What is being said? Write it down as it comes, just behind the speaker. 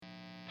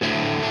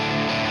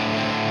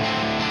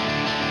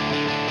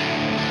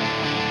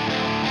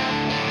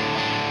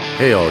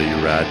Hey, all you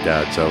rad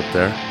dads out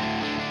there.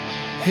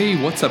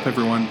 Hey, what's up,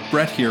 everyone?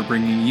 Brett here,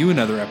 bringing you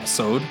another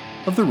episode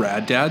of the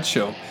Rad Dads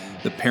Show,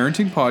 the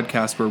parenting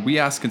podcast where we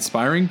ask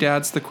inspiring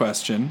dads the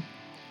question,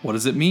 what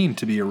does it mean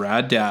to be a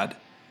rad dad?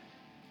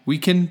 We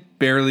can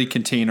barely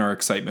contain our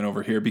excitement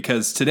over here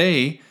because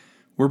today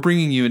we're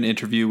bringing you an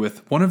interview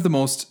with one of the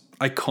most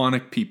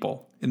iconic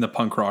people in the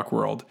punk rock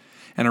world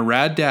and a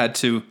rad dad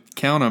to,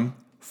 count 'em,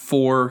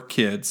 4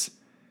 kids.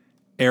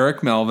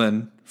 Eric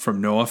Melvin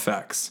from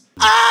Nofx.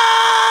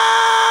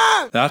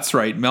 That's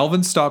right,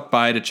 Melvin stopped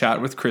by to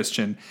chat with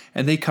Christian,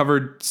 and they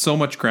covered so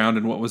much ground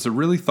in what was a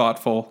really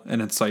thoughtful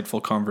and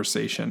insightful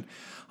conversation.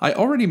 I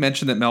already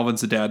mentioned that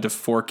Melvin's a dad to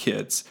 4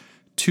 kids,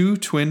 2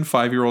 twin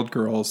 5-year-old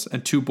girls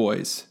and 2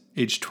 boys,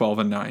 aged 12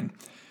 and 9.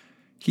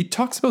 He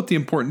talks about the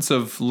importance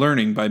of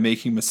learning by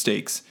making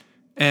mistakes,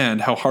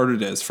 and how hard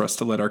it is for us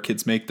to let our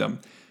kids make them.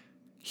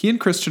 He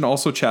and Christian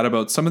also chat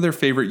about some of their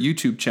favorite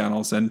YouTube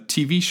channels and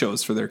TV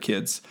shows for their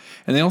kids,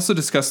 and they also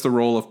discuss the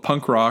role of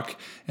punk rock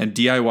and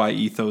DIY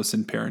ethos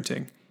in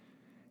parenting.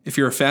 If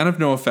you're a fan of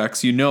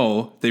Nofx, you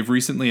know they've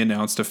recently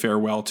announced a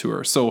farewell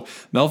tour, so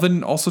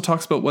Melvin also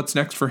talks about what's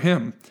next for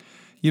him.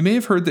 You may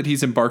have heard that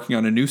he's embarking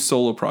on a new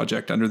solo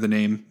project under the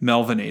name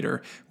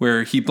Melvinator,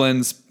 where he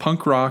blends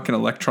punk rock and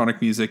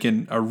electronic music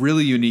in a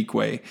really unique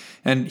way,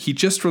 and he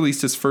just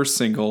released his first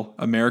single,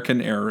 American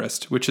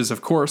Errorist, which is,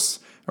 of course,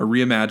 a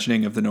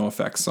reimagining of the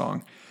Nofx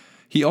song.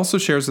 He also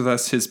shares with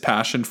us his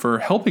passion for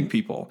helping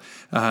people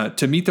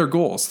to meet their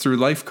goals through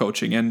life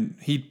coaching, and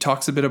he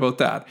talks a bit about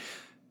that.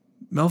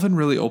 Melvin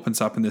really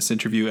opens up in this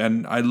interview,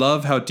 and I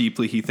love how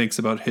deeply he thinks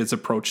about his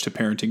approach to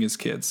parenting his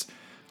kids.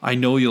 I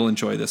know you'll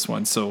enjoy this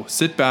one, so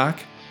sit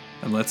back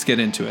and let's get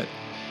into it.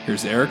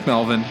 Here's Eric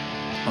Melvin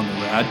on the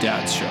Rad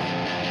Dads Show.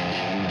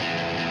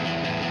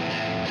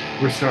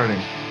 We're starting.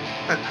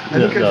 I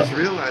think I just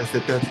realized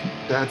that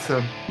that's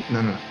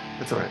no,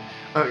 that's all right.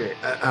 Okay,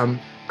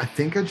 I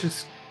think I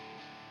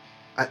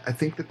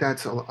think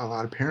that's a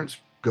lot of parents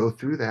go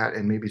through that,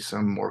 and maybe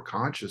some more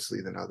consciously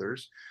than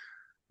others.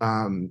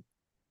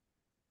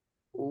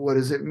 What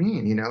does it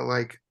mean?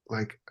 Like,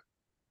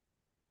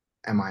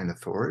 am I an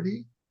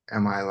authority?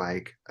 Am I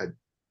like a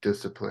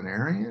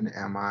disciplinarian?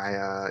 Am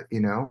I,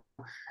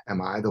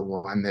 am I the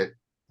one that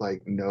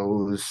like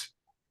knows,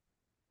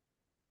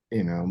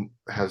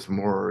 has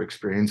more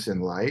experience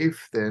in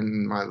life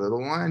than my little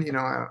one?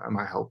 Am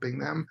I helping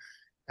them?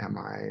 Am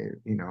I,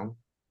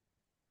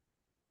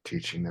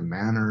 teaching them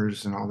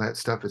manners and all that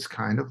stuff? It's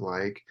kind of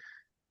like,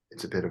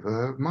 it's a bit of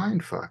a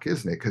mind fuck,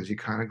 isn't it? Because you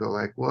kind of go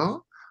like,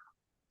 well,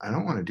 I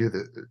don't want to do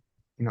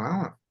I don't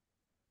want to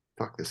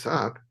fuck this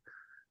up.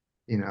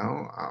 I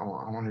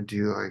want to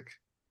do like,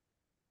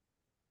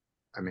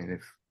 I mean,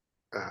 if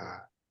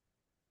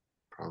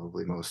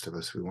probably most of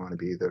us, we want to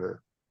be the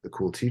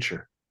cool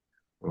teacher.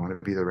 We want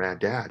to be the rad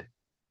dad.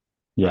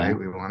 Yeah. Right?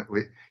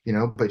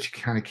 But you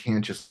kind of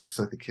can't just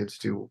let the kids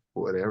do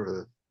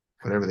whatever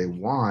they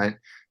want.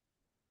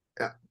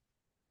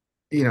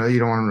 You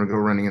don't want them to go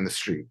running in the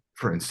street,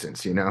 for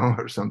instance,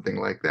 or something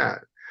like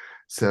that.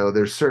 So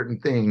there's certain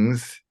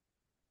things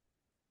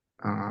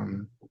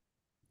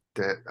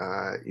that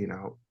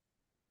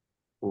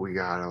we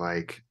gotta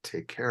like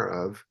take care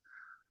of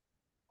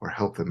or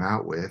help them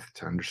out with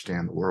to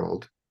understand the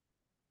world,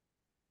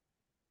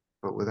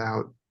 but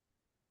without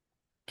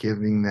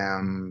giving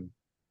them,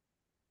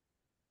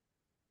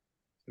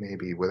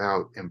 maybe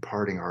without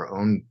imparting our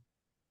own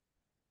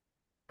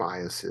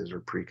biases or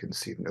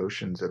preconceived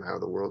notions of how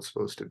the world's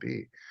supposed to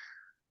be.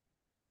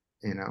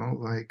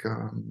 Like,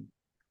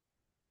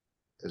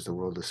 is the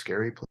world a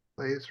scary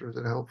place or is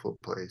it a helpful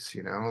place?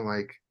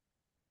 Like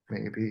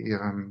maybe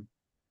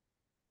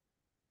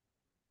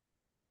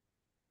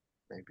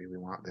we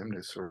want them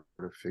to sort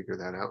of figure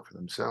that out for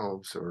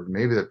themselves, or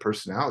maybe the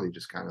personality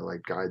just kind of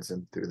like guides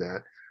them through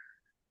that,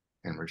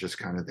 and we're just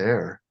kind of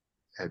there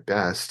at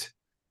best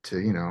to,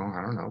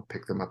 I don't know,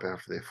 pick them up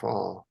after they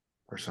fall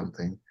or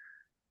something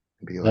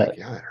and be like,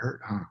 yeah, that hurt,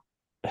 huh?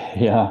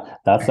 Yeah,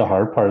 that's the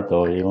hard part,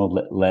 though.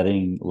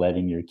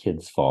 Letting your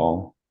kids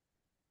fall.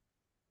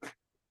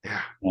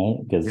 Yeah. Right?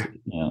 Because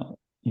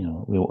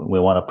we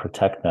want to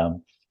protect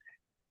them.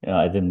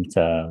 I didn't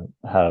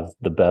have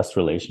the best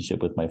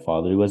relationship with my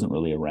father. He wasn't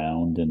really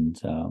around, and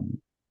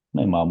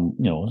my mom,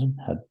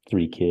 had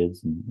 3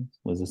 kids and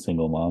was a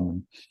single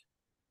mom,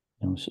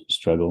 and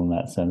struggled in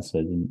that sense. I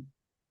didn't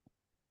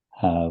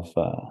have.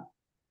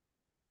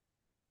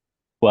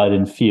 I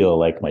didn't feel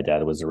like my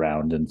dad was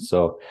around, and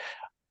so,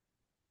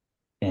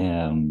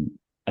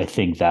 I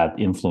think that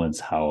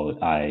influenced how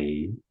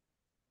I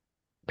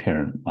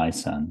parent my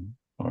son,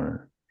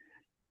 or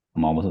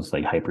I'm almost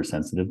like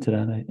hypersensitive to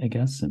that, I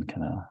guess, and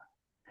kind of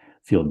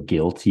feel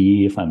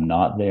guilty if I'm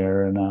not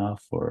there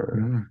enough,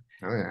 or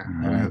oh yeah,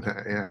 I know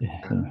that, yeah.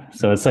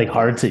 So it's like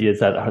it's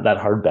that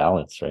hard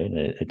balance, right?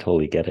 I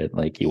totally get it.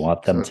 Like you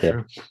want them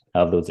to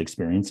have those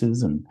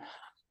experiences, and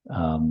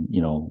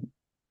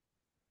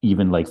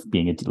even like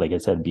like I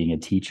said, being a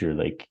teacher,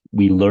 like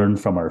we learn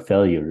from our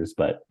failures,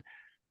 but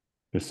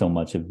there's so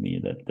much of me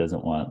that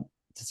doesn't want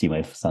to see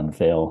my son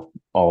fail,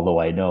 although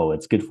I know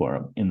it's good for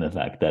him in the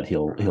fact that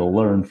he'll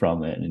learn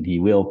from it and he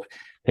will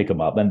pick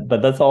him up.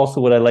 But that's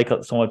also what I like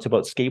so much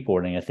about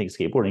skateboarding. I think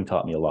skateboarding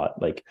taught me a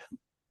lot. Like,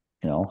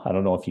 I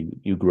don't know if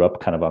you grew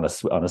up kind of on a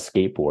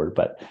skateboard,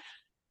 but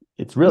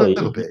it's A really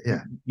little bit,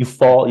 yeah. You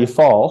fall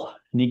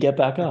and you get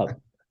back up.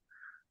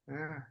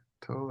 Yeah,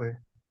 totally.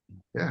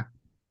 Yeah,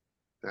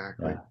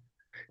 exactly.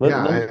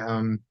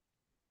 Yeah.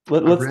 I've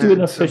Let's do an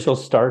read some. official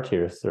start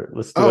here, sir.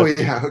 Let's do Oh it.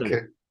 yeah,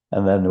 okay.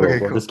 And then Okay,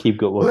 we'll cool. just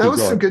keep Well, that keep was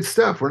some going. good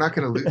stuff. We're not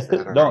going to lose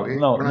that, are No, we?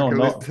 no, We're not no,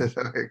 going to no. lose it.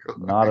 Okay,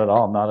 cool. Not at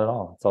all. Not at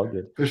all. It's all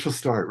good. Official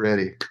start,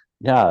 ready.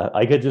 Yeah,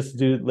 I could just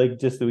do like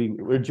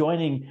we're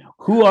joining.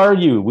 Who are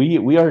you?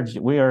 We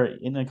are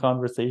in a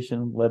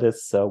conversation. Let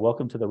us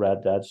welcome to the Rad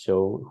Dads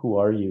show. Who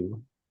are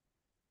you?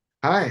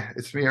 Hi,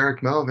 it's me,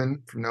 Eric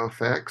Melvin from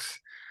Nofx,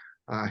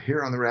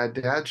 here on the Rad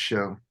Dads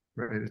show.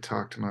 Ready to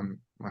talk to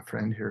my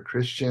friend here,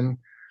 Christian.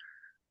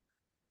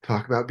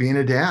 Talk about being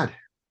a dad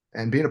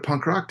and being a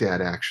punk rock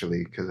dad,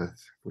 actually, because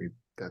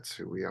that's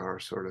who we are,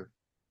 sort of,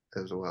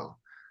 as well.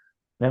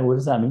 Man, what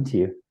does that mean to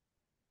you?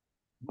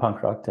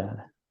 Punk rock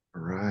dad.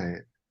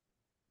 Right.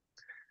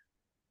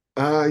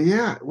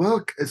 Yeah.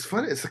 Well, it's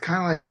funny. It's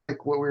kind of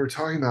like what we were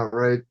talking about,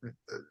 right?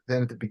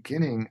 Then at the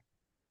beginning,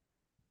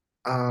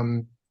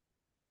 um,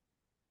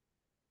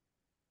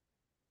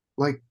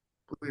 like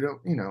we don't,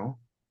 we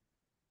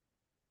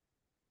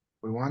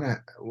want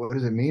to. What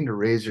does it mean to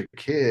raise your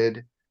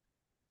kid?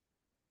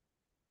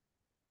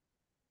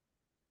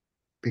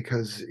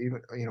 Because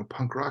even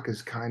punk rock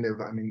is kind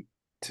of. I mean,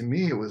 to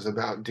me, it was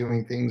about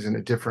doing things in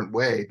a different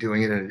way,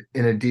 doing it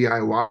in a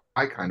DIY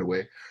kind of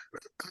way.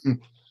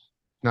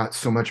 Not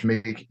so much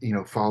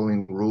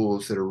following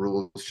rules that are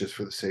rules just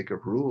for the sake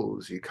of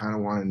rules. You kind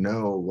of want to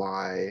know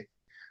why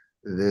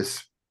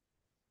this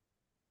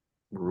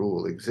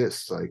rule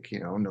exists, like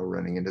no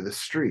running into the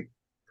street,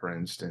 for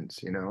instance.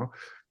 We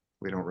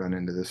don't run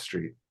into the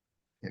street.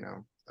 you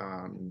know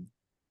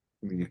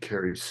you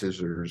carry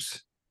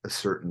scissors a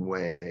certain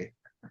way.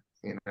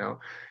 You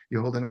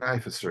hold a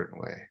knife a certain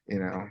way.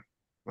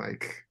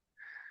 Like,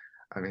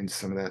 I mean,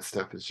 some of that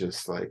stuff is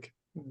just like,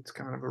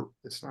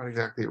 it's not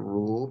exactly a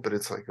rule, but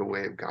it's like a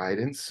way of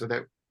guidance so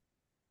that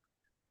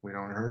we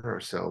don't hurt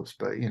ourselves.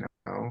 But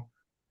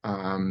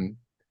um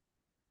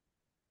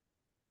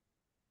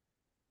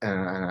and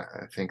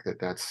I think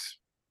that's,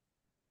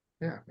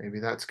 yeah, maybe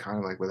that's kind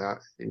of like, without,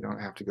 you don't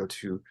have to go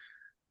too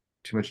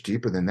much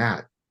deeper than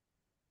that.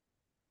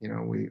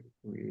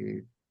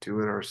 We do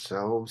it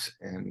ourselves,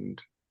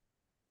 and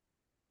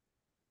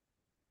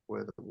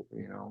with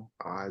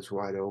eyes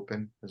wide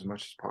open as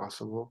much as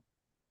possible.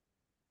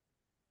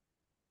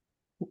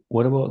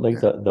 What about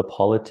like Yeah. the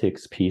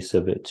politics piece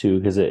of it too?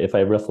 Because if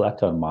I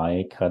reflect on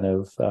my kind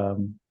of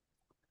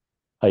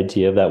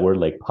idea of that word,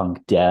 like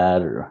punk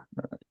dad, or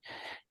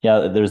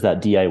yeah, there's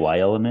that DIY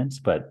element.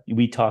 But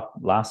we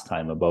talked last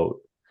time about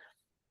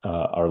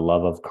our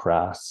love of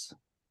Crass,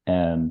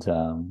 and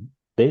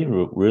they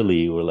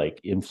really were like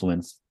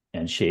influenced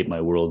and shaped my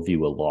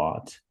worldview a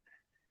lot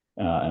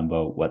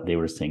about what they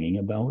were singing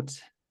about.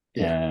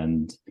 Yeah.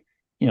 And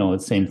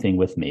it's same thing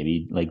with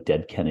maybe like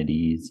Dead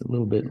Kennedys, a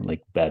little bit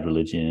like Bad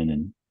Religion,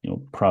 and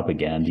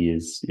Propaganda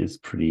is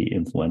pretty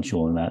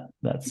influential in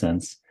that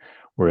sense,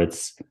 where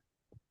it's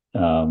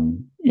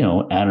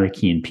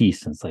anarchy and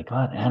peace. And it's like,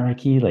 what,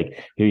 anarchy?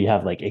 Like here you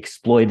have like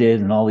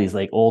Exploited and all these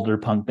like older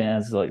punk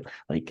bands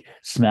like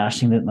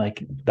smashing it.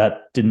 Like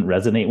that didn't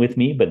resonate with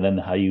me. But then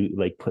how you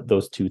like put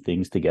those two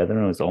things together,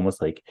 and it's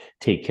almost like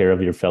take care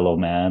of your fellow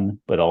man,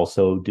 but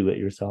also do it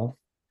yourself.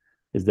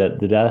 Did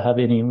that have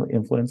any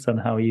influence on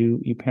how you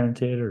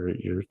parented, or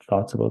your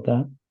thoughts about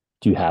that?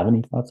 Do you have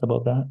any thoughts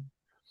about that?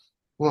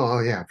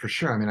 Well, yeah, for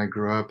sure. I mean, I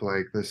grew up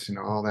like this,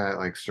 all that,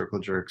 like Circle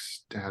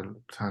Jerks had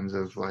tons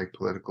of like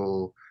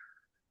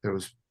there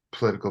was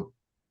political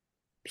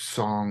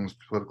songs,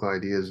 political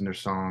ideas in their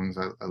songs.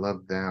 I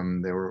loved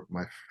them. They were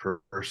my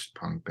first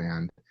punk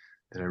band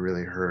that I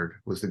really heard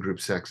was the group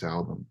Sex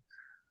album.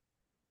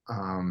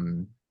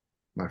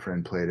 My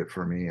friend played it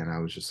for me, and I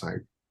was just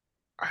like,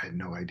 I had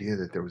no idea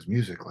that there was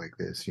music like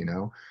this.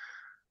 And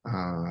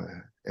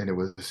it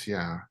was,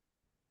 yeah,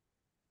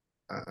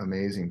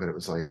 amazing. But it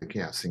was like,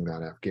 yeah, sing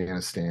about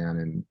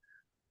Afghanistan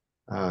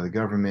and the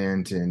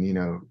government, and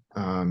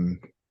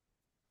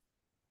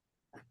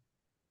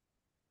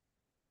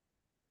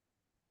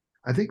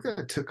I think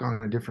that took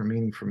on a different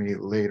meaning for me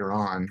later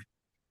on.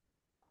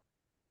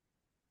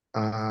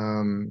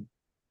 Um,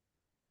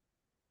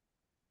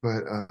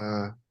 but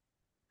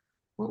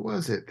what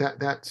was it?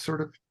 That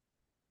sort of,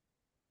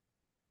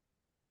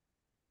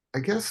 I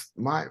guess,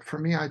 for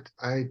me,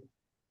 I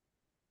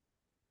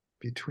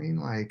between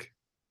like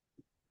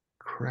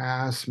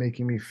Crass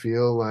making me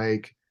feel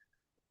like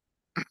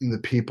the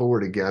people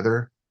were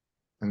together,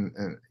 and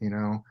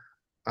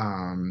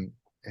um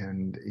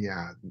and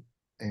yeah,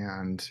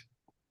 and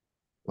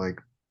like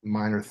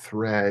Minor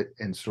Threat,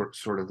 and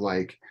sort of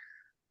like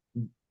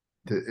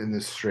in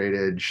the straight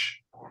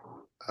edge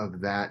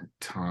of that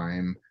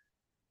time,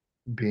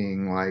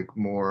 being like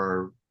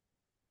more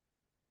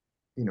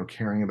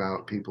caring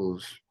about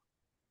people's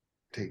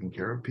taking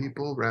care of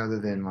people rather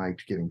than like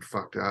getting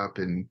fucked up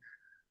and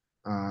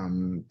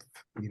um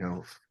you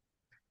know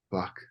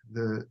fuck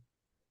the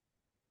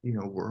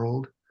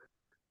world.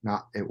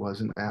 Not, it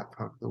wasn't that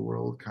fuck the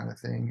world kind of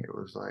thing. It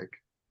was like,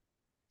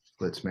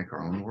 let's make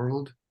our own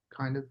world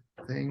kind of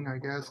thing, I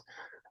guess.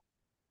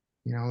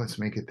 Let's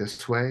make it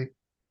this way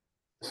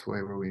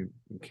where we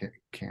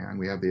can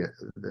we have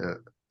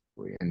the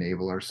we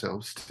enable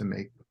ourselves to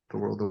make the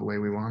world the way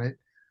we want it.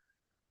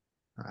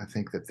 I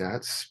think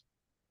that's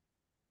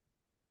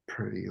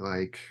pretty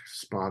like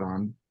spot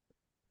on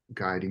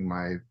guiding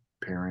my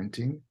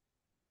parenting,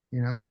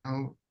 you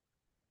know,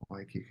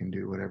 like you can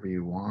do whatever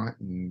you want.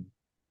 And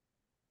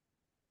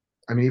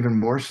I mean, even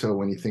more so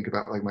when you think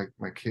about like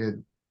my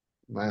kid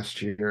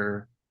last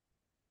year.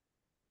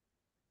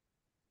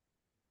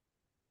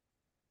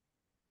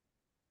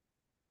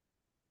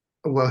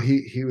 Well,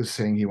 he was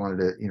saying he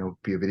wanted to,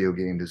 be a video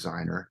game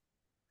designer.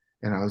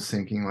 And I was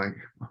thinking like,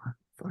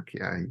 fuck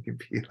yeah, you could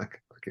be like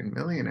a fucking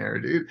millionaire,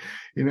 dude.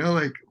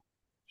 Like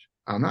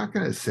I'm not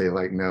gonna say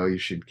like, no, you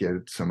should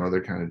get some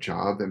other kind of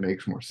job that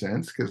makes more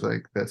sense, because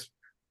like that's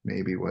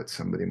maybe what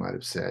somebody might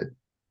have said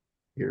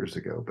years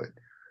ago. But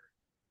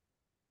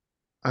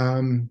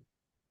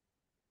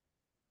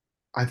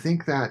I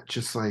think that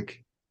just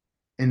like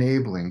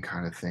enabling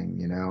kind of thing,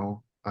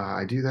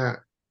 I do that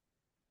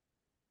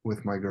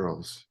with my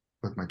girls,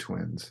 with my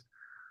twins.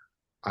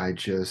 I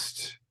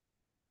just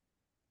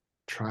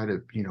try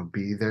to,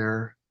 be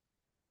there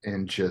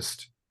and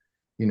just,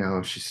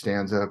 if she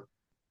stands up,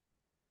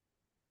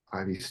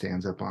 Ivy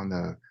stands up on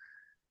the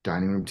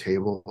dining room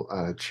table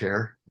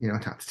chair,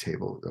 not the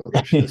table,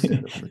 although she does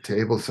stand up on the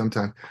table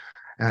sometimes.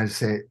 And I just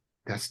say,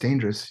 that's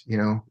dangerous,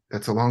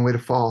 that's a long way to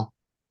fall.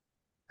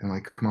 And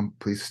like, come on,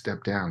 please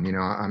step down.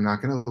 I'm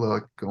not going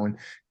to go and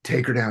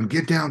take her down,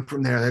 get down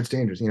from there. That's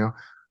dangerous.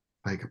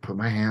 Like put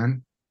my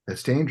hand,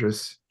 that's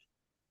dangerous.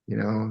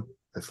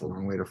 That's a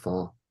long way to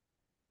fall.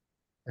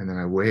 And then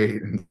I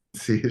wait and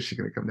see, is she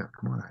going to come down?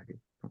 Come on, Ivy,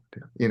 come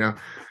down,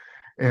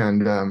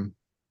 and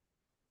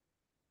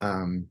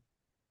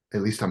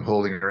at least I'm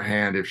holding her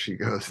hand if she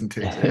goes and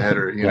takes a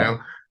header, Yeah.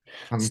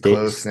 I'm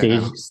close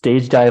now.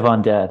 Stage dive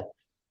on dad.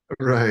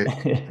 Right.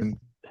 And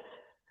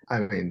I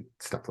mean,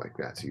 stuff like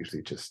that's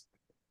usually just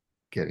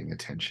getting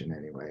attention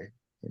anyway.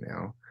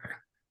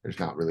 There's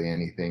not really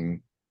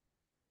anything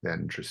that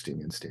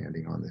interesting in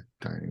standing on the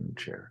dining room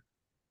chair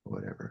or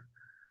whatever.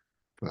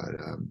 But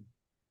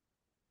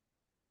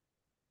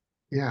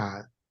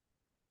yeah,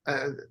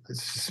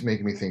 it's just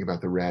making me think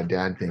about the Rad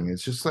Dad thing.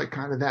 It's just like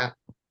kind of that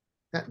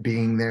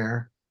being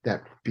there,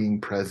 that being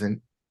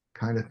present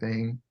kind of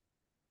thing,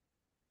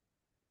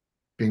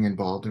 being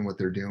involved in what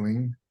they're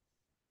doing,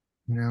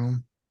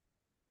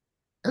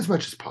 as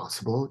much as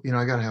possible.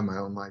 I got to have my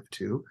own life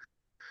too.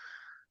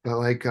 But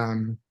like, I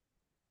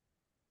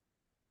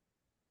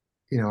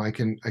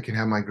can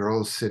have my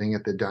girls sitting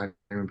at the dining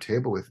room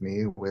table with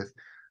me with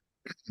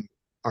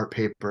art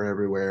paper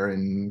everywhere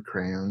and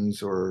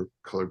crayons or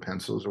colored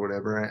pencils or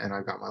whatever, and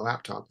I've got my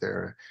laptop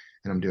there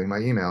and I'm doing my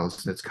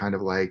emails. And it's kind of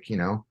like,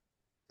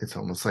 it's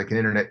almost like an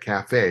internet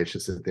cafe. It's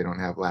just that they don't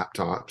have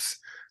laptops.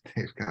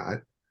 They've got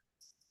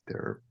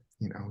their,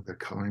 their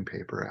coloring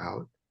paper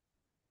out.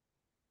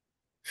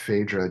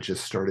 Phaedra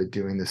just started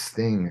doing this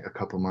thing a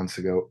couple months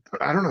ago.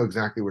 I don't know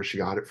exactly where she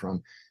got it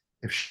from,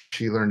 if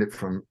she learned it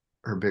from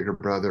her bigger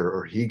brother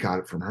or he got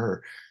it from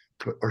her,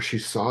 or she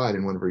saw it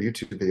in one of her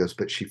YouTube videos.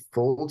 But she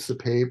folds the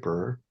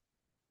paper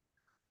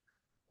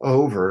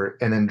over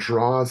and then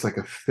draws like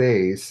a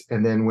face,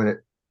 and then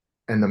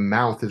and the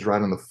mouth is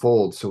right on the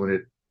fold, so when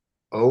it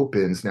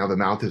opens, now the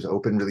mouth is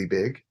open really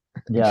big.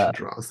 Yeah, she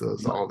draws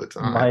those all the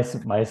time.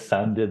 My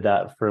son did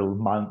that for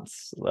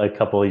months a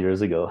couple of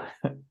years ago.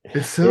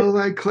 It's so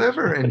like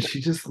clever, and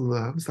she just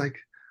loves like,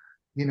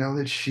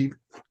 that she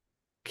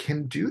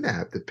can do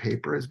that. The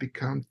paper has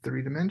become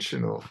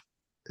three-dimensional.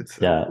 It's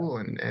so cool.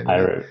 And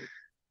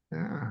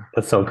yeah,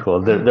 that's so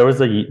cool. There was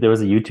a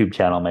YouTube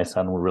channel my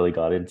son really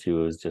got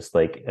into. It was just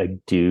like a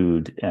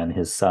dude and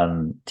his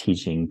son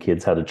teaching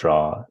kids how to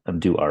draw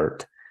and do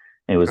art.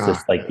 And it was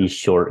just like these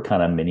short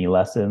kind of mini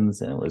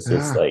lessons, and it was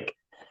just like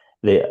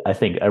I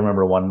think I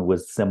remember one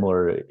was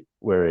similar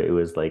where it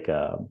was like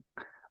a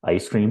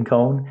ice cream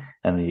cone,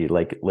 and you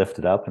like lift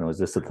it up and it was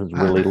just this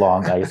really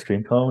long ice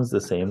cream cone. It was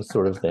the same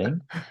sort of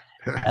thing.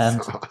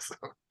 That's awesome.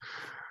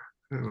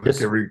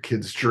 Like every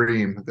kid's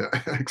dream, the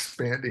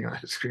expanding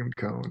ice cream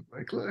cone.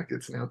 Like, look,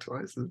 it's now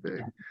twice as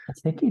big. I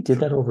think he did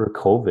that over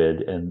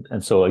COVID.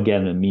 And so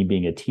again, me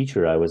being a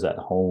teacher, I was at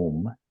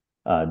home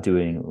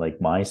doing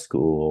like my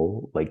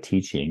school, like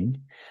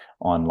teaching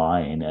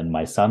online, and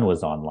my son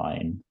was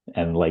online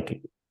and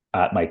like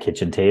at my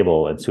kitchen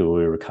table. And so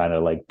we were kind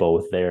of like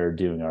both there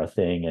doing our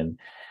thing.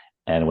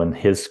 And when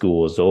his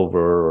school was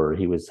over or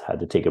had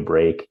to take a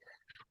break,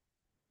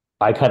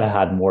 I kind of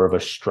had more of a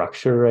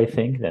structure, I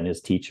think, than his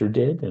teacher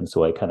did. And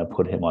so I kind of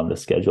put him on the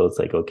schedule. It's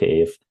like,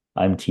 okay, if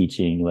I'm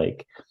teaching,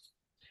 like,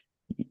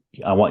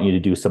 I want you to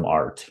do some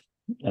art.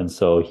 And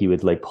so he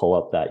would like pull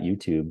up that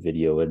YouTube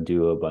video and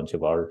do a bunch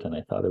of art. And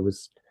I thought it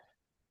was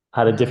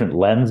had a Yeah. different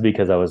lens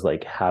because I was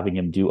like having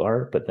him do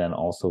art, but then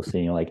also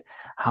seeing like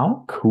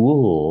how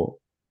cool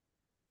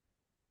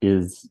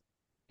is,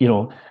 you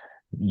know,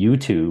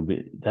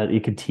 YouTube, that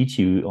it could teach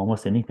you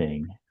almost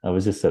anything. I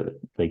was just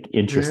like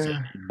interested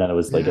Yeah. in that it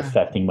was like Yeah.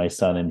 affecting my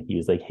son, and he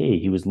was like, hey,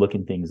 he was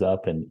looking things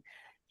up and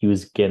he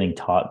was getting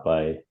taught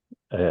by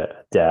a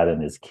dad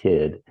and his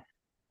kid.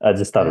 I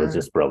just thought it was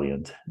Yeah. just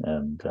brilliant.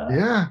 And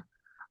Yeah.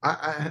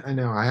 I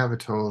know I have a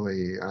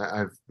totally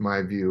I've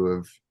my view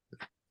of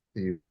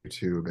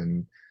YouTube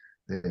and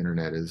the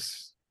internet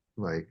is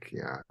like,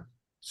 yeah,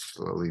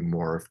 slowly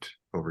morphed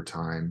over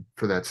time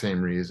for that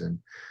same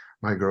reason.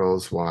 My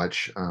girls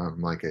watch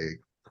like a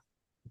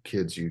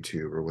kids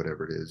YouTube or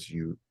whatever it is.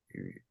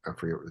 I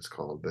forget what it's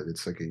called, but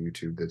it's like a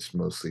YouTube that's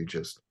mostly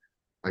just,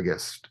 I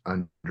guess,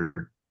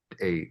 under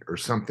 8 or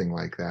something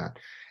like that.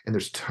 And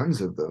there's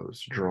tons of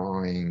those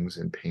drawings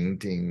and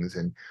paintings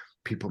and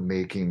people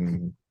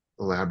making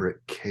elaborate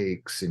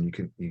cakes, and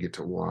you get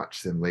to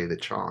watch them lay the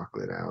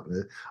chocolate out and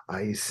the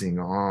icing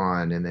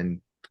on and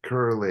then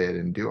curl it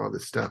and do all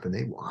this stuff, and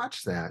they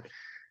watch that,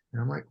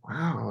 and I'm like,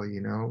 wow,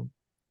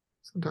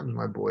 sometimes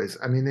my boys,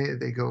 I mean,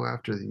 they go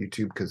after the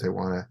YouTube because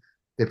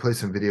they play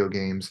some video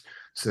games,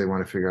 so they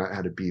want to figure out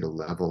how to beat a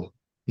level,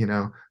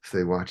 so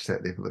they watch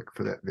that, they look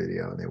for that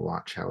video and they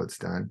watch how it's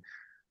done.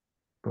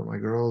 But my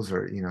girls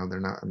are, they're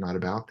not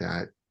about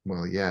that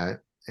well yet.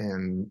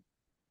 And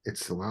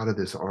it's a lot of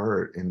this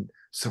art and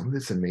some of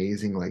it's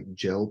amazing, like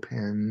gel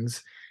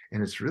pens,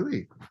 and it's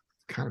really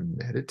kind of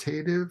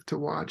meditative to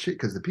watch it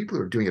because the people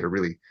who are doing it are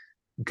really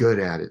good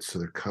at it, so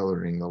they're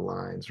coloring the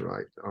lines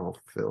right, all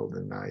filled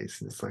and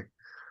nice, and it's like,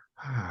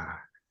 ah.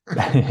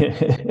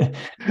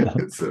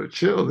 It's so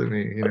chill to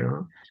me.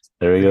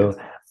 there we Like go.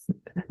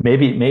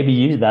 Maybe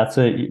you that's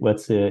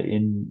what's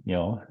in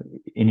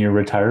in your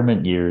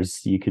retirement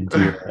years you could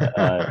do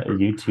a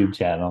YouTube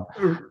channel,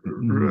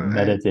 right.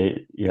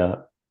 meditate. Yeah.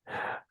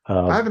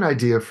 I have um an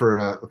idea for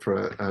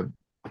a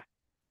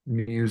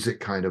music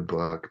kind of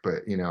book,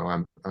 but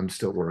I'm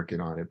still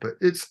working on it. But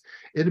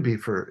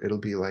it'll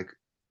be like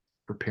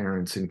for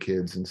parents and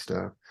kids and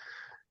stuff.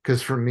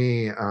 Because for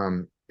me,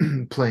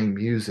 playing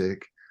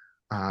music,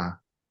 uh,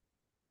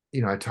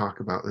 I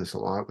talk about this a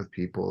lot with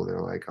people. They're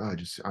like, "Oh,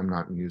 I'm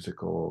not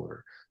musical,"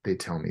 or they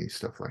tell me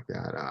stuff like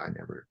that. I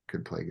never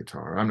could play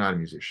guitar. I'm not a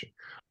musician.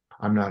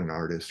 I'm not an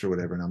artist or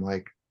whatever. And I'm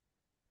like,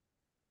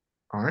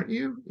 aren't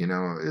you?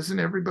 Isn't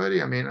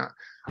everybody? I mean,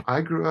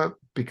 I grew up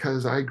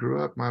because I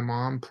grew up. My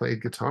mom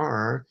played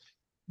guitar,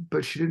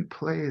 but she didn't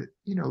play,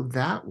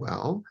 that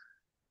well.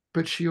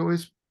 But she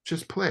always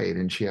just played,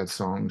 and she had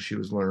songs she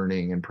was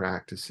learning and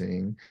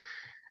practicing.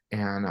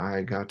 And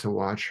I got to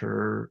watch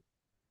her,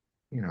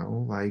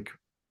 like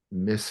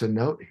miss a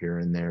note here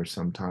and there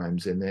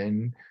sometimes, and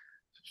then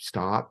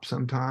stop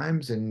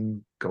sometimes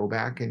and go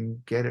back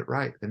and get it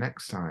right the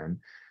next time.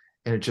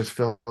 And it just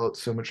felt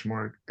so much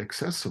more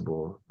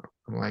accessible.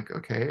 I'm like,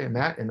 okay. And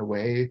that in a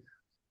way,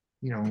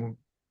 you know,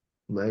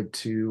 led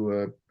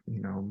to,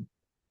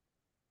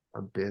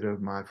 a bit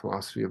of my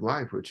philosophy of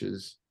life, which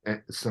is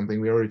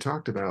something we already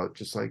talked about.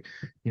 Just like,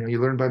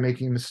 you learn by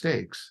making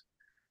mistakes,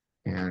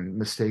 and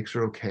mistakes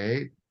are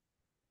okay.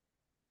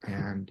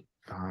 And,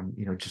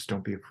 just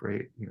don't be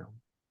afraid,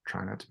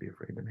 try not to be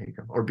afraid to make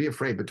them, or be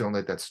afraid, but don't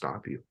let that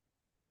stop you.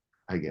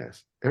 I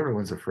guess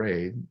everyone's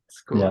afraid.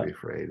 It's cool to yeah. be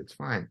afraid. It's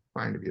fine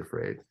to be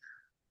afraid.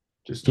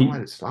 Just do don't let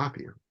you, it stop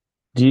you.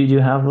 do you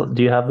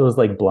have those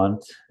like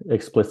blunt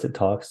explicit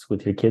talks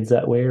with your kids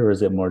that way, or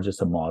is it more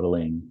just a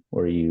modeling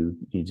where you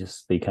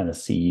just they kind of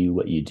see you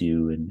what you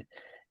do,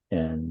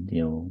 and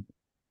you're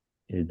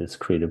this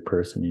creative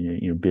person,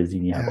 and you're busy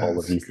and you have Yeah, all of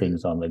that's these good.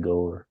 things on the go?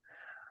 Or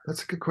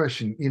That's a good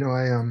question.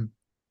 I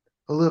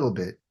a little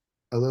bit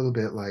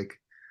like,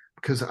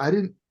 because I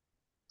didn't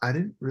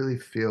really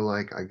feel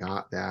like I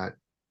got that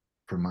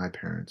from my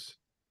parents.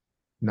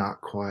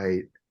 Not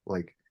quite.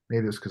 Like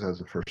maybe it was because I was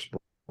the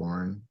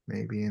firstborn,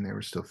 maybe, and they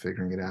were still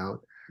figuring it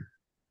out.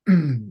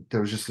 There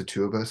was just the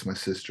two of us, my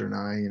sister and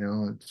I.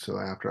 So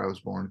after I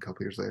was born, a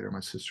couple years later, my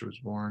sister was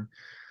born.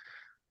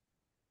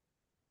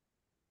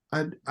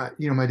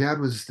 My dad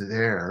was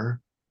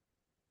there.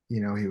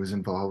 He was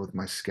involved with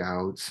my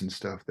scouts and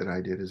stuff that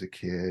I did as a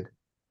kid,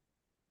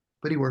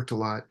 but he worked a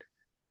lot.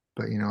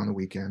 But on the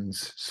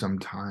weekends,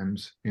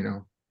 sometimes,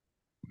 and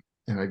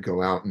I'd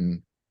go out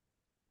and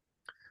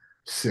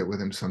sit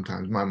with him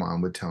sometimes. My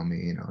mom would tell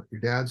me,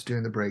 your dad's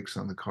doing the brakes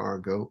on the car.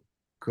 Go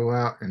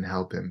out and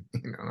help him.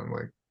 And I'm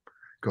like,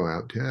 go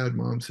out, Dad.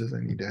 Mom says I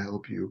need to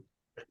help you.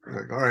 I'm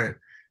like, all right,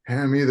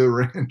 hand me the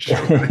wrench or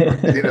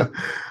whatever.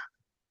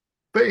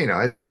 But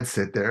I'd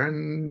sit there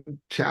and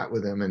chat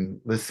with him and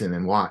listen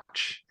and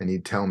watch, and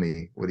he'd tell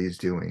me what he's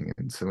doing.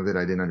 And some of it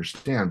I didn't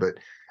understand, but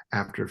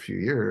after a few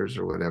years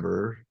or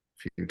whatever,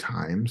 a few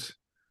times,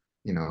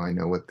 I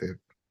know what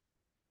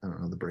I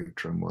don't know, the brake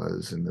drum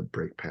was and the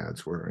brake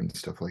pads were and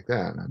stuff like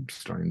that. And I'm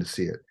starting to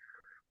see it.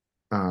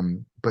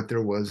 But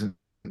there wasn't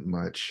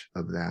much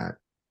of that.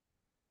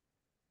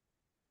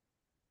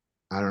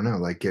 I don't know,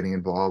 like getting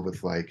involved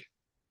with like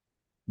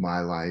my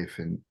life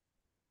and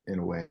in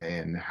a way,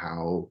 and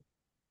how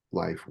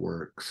life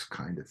works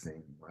kind of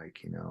thing,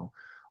 like,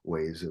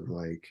 ways of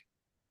like,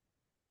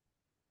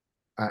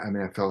 I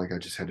mean, I felt like I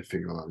just had to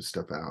figure a lot of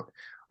stuff out.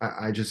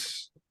 I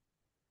just,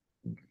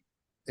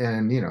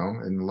 and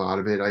and a lot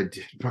of it I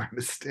did by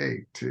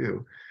mistake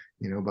too,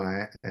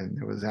 and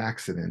there was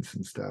accidents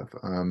and stuff.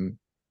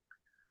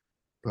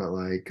 But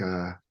like,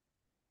 I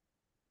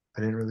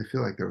didn't really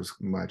feel like there was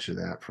much of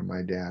that from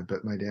my dad.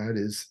 But my dad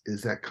is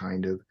that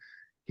kind of,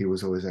 he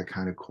was always that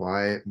kind of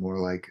quiet, more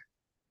like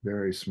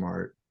very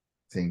smart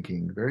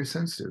thinking, very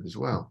sensitive as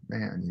well,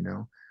 man,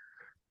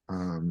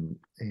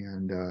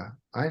 and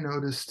I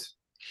noticed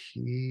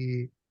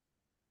he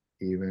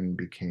even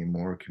became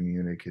more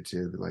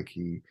communicative, like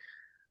he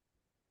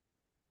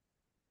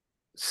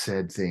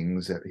said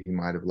things that he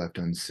might have left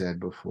unsaid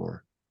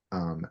before.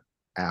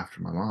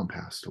 After my mom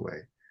passed away,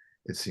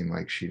 it seemed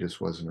like she just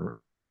wasn't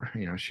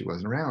she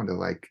wasn't around to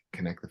like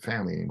connect the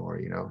family anymore,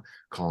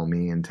 call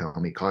me and tell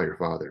me, call your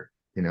father,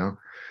 and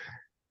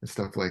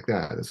stuff like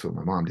that. That's what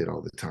my mom did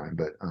all the time.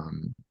 But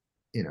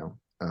you know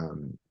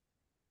um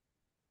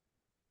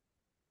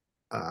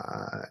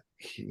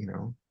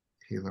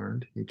he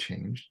learned, he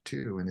changed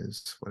too in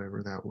his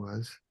whatever that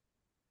was,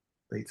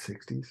 late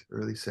 60s,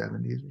 early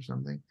 70s or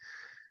something.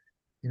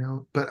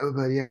 But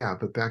yeah,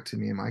 but back to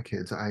me and my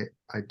kids, I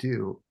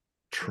do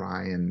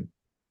try and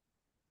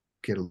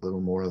get a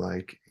little more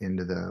like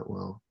into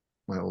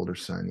my older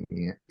son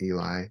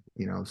Eli,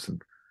 some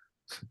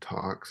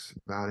talks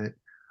about it.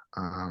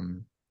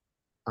 um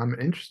I'm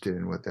interested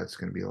in what that's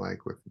going to be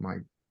like with my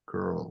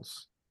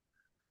girls,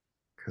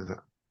 because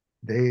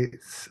they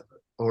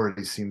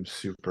already seem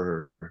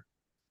super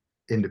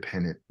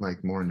independent,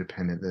 like more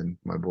independent than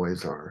my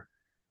boys are.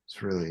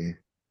 It's really,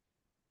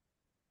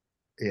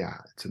 yeah,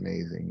 it's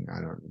amazing. I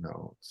don't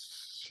know.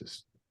 It's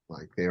just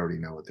like they already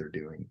know what they're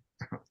doing.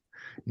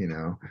 you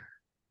know,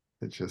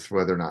 it's just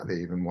whether or not they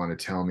even want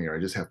to tell me, or I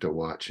just have to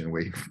watch and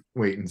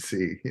wait and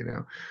see,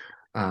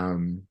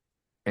 Um,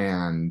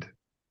 and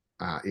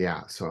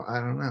yeah, so I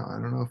don't know. I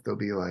don't know if there'll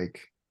be like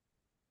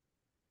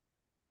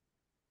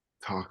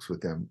talks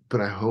with them,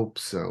 but I hope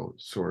so,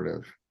 sort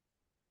of,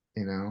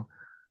 you know.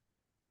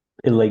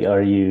 Like,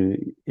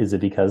 is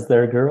it because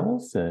they're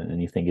girls and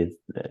you think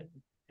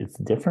it's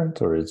different,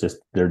 or is just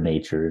their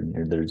nature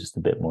and they're just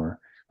a bit more,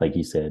 like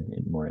you said,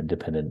 more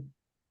independent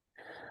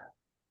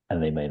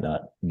and they might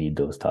not need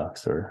those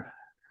talks? Or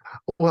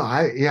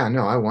Well, yeah,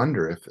 no, I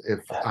wonder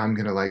if I'm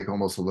gonna like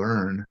almost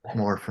learn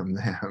more from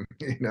them,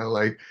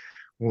 like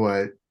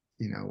what,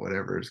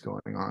 whatever is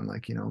going on,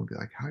 like, be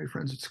like, how are your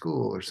friends at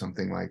school or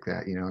something like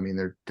that, I mean,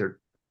 they're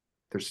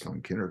still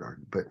in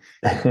kindergarten, but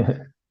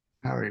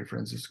how are your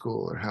friends at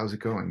school, or how's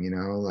it going,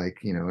 like,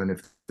 and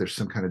if there's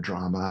some kind of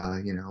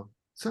drama,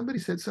 somebody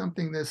said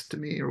something this to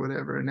me or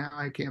whatever, and now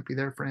I can't be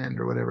their friend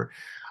or whatever.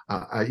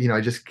 I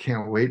just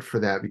can't wait for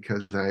that,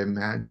 because I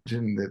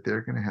imagine that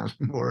they're going to have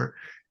more,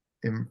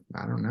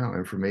 I don't know,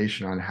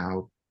 information on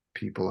how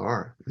people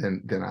are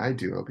than I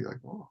do. I'll be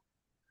like, well,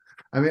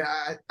 I mean,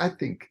 I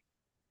think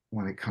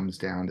when it comes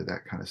down to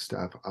that kind of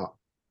stuff,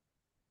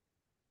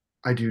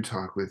 I do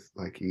talk with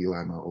like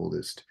Eli, my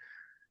oldest,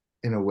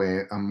 in a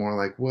way. I'm more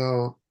like,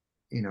 well,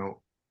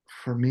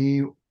 for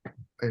me,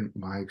 in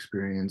my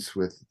experience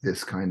with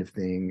this kind of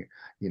thing,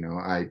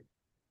 I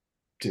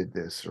did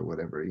this or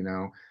whatever,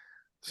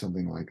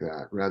 something like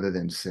that, rather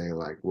than say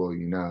like,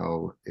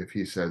 well, if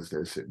he says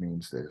this, it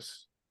means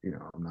this.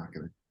 I'm not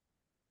going to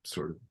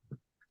sort of,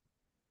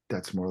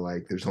 that's more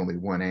like there's only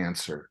one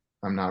answer.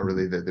 I'm not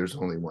really that there's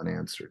only one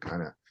answer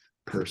kind of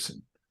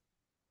person.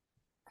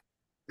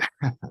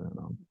 I don't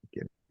know,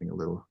 getting a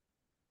little,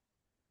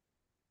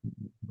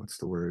 what's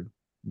the word,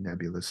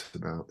 nebulous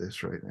about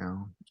this right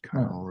now. It's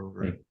kind of all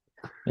over.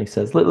 Makes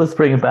sense. Let's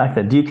bring it back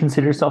then. Do you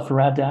consider yourself a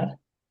rad dad?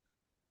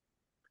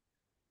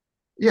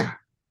 Yeah,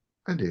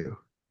 I do.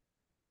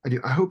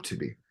 I hope to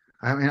be.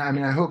 I mean,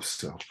 I hope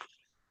so.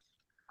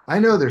 I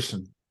know there's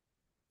some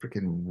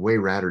freaking way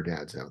radder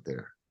dads out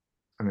there.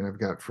 I mean, I've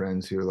got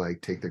friends who like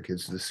take their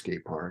kids to the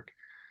skate park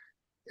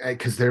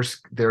because they're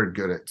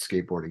good at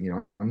skateboarding.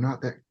 I'm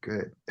not that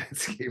good at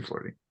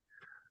skateboarding,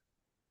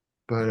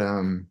 but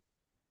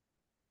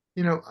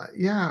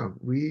yeah,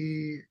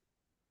 we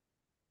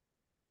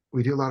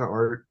do a lot of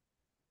art.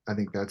 I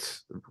think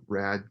that's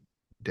rad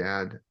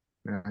dad.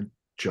 I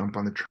jump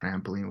on the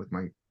trampoline with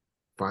my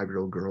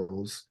 5-year-old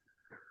girls,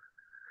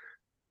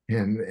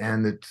 and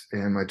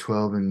my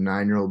 12 and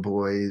 9-year-old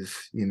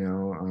boys.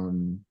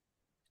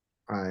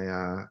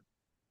 I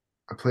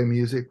play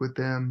music with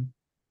them.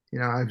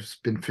 I've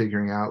just been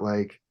figuring out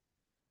like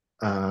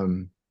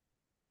um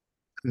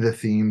the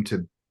theme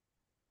to,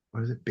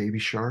 what is it, Baby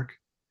Shark?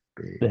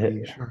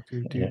 Baby Shark,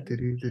 do do Yeah. do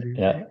do do do.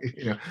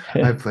 Yeah.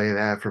 I play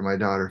that for my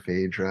daughter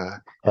Phaedra,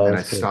 and Oh, then I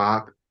that's good.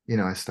 stop.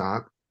 I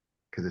stop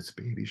because it's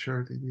Baby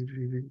Shark, do, do,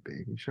 do, do,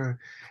 Baby Shark,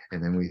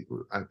 and then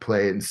I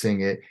play it and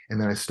sing it, and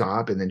then I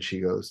stop, and then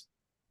she goes,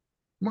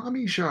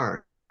 Mommy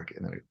Shark,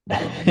 and then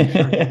Mommy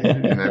Shark, do, do, do,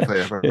 and then I play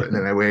that part, and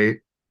then I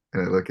wait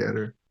and I look at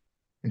her,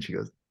 and she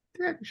goes,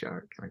 Daddy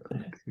Shark, and I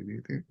go, do,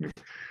 do, do, do.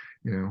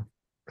 you know.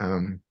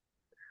 Um,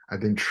 I've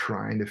been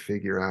trying to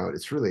figure out.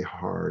 It's really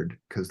hard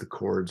because the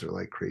chords are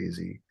like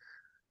crazy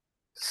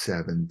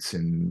sevenths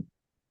and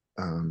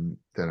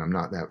that I'm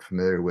not that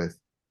familiar with.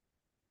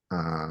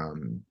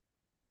 Um,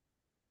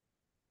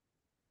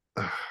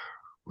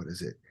 what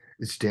is it?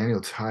 It's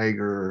Daniel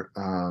Tiger.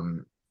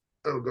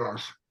 Oh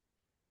gosh,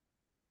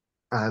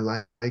 I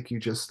like you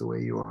just the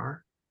way you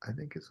are. I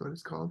think is what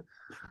it's called.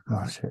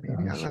 Not sure.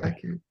 Maybe I Sure.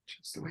 like you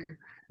just the way.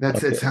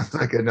 That's Okay. it. Sounds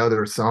like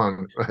another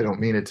song. I don't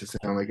mean it to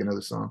sound like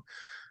another song,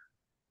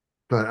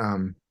 but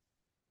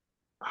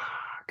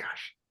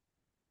gosh,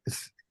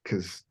 it's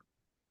because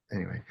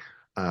anyway.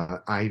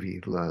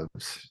 Ivy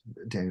loves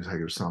Daniel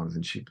Tiger's songs,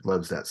 and she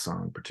loves that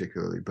song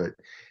particularly. But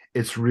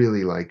it's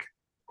really like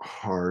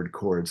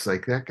hardcore. It's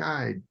like that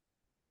guy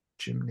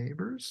Jim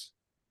Neighbors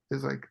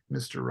is like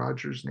Mr.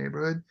 Rogers'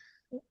 Neighborhood.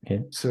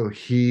 Okay. So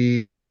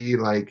he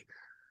like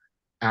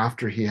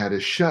after he had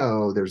his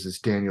show, there's this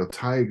Daniel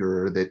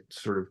Tiger that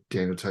sort of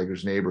Daniel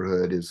Tiger's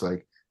Neighborhood is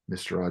like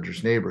Mr.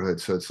 Rogers'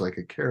 Neighborhood. So it's like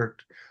a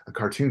character, a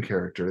cartoon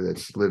character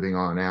that's living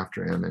on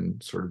after him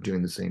and sort of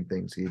doing the same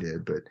things he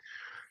did. But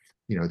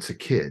it's a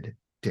kid.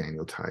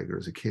 Daniel Tiger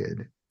is a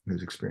kid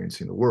who's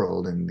experiencing the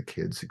world, and the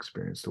kids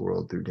experience the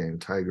world through Daniel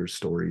Tiger's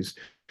stories.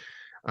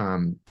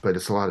 But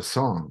it's a lot of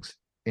songs,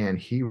 and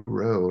he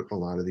wrote a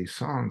lot of these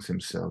songs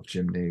himself.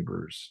 Jim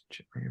Neighbors,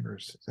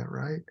 is that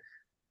right?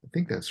 I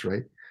think that's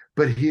right.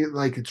 But he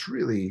like it's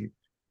really.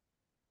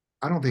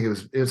 I don't think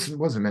it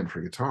wasn't meant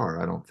for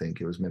guitar. I don't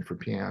think it was meant for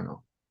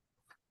piano.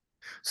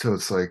 So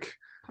it's like,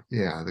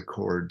 yeah, the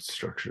chord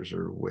structures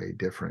are way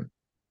different.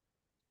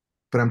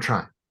 But I'm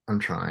trying,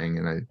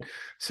 and I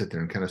sit there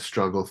and kind of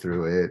struggle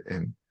through it,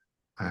 and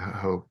I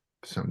hope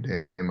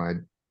someday my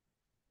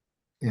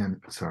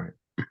and sorry.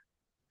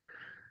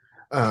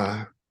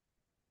 Uh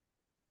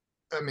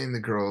I mean, the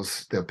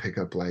girls, they'll pick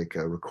up like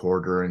a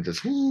recorder and just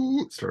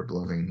start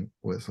blowing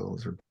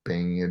whistles or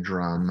banging a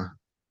drum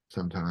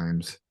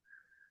sometimes.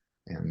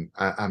 And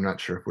I'm not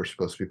sure if we're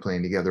supposed to be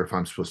playing together, if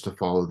I'm supposed to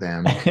follow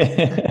them,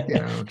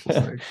 just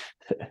like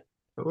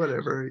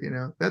whatever,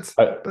 Are,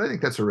 but I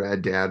think that's a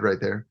rad dad right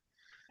there.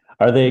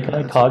 are they Yeah, kind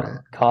of that's a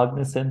rad.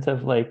 cognizant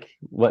of like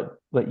what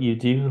you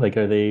do? Like,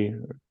 are they,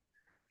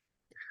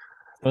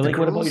 or The like,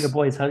 what about your girls,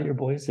 boys? How do your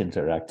boys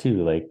interact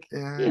too? Like,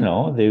 yeah,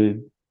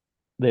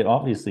 they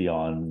obviously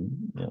on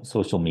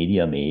social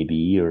media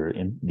maybe or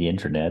in the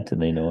internet,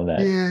 and they know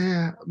that.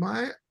 yeah.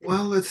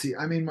 Well, let's see.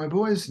 I mean, my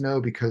boys know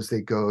because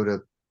they go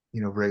to,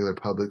 regular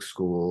public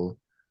school.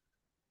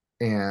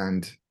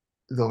 And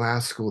the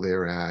last school they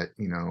were at,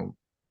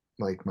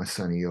 like my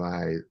son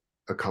Eli,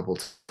 a couple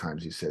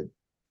times he said,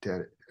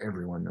 Dad,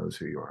 everyone knows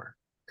who you are.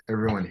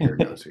 Everyone here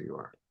knows who you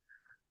are.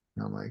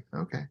 And I'm like,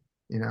 okay,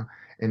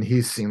 and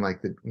he's seen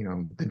like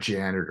the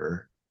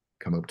janitor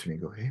come up to me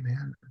and go, hey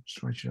man, I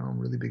just want you to know I'm a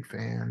really big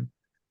fan.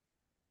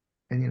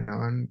 And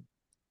I'm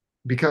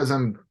because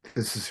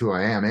this is who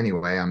I am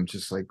anyway, I'm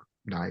just like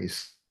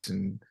nice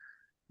and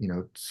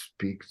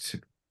speak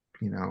to,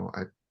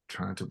 I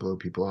try not to blow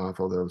people off,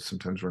 although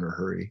sometimes we're in a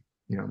hurry.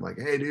 I'm like,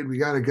 hey, dude, we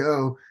got to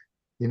go.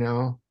 You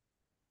know,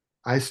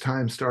 ice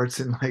time starts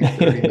in like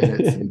 30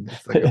 minutes and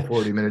it's like a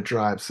 40-minute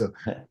drive. So,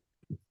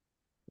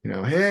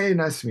 hey,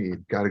 nice to meet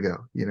you. Got to go,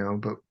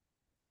 but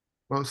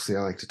mostly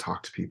I like to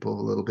talk to people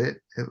a little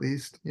bit at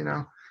least, and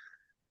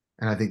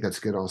I think that's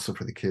good also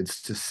for the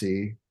kids to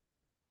see,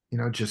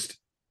 just,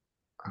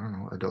 I don't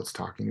know, adults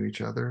talking to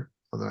each other.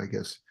 Although I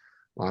guess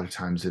a lot of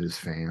times it is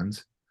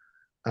fans.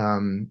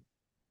 Um,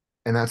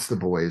 and that's the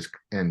boys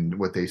and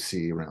what they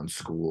see around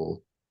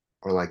school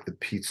or like the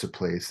pizza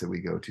place that we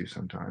go to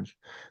sometimes.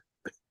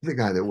 The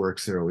guy that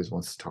works there always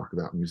wants to talk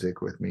about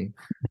music with me,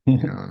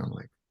 and I'm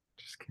like,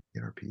 just can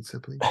we get our pizza,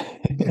 please?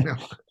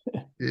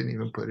 You didn't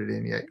even put it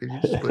in yet. Could you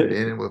just put it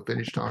in and we'll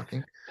finish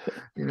talking?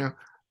 Put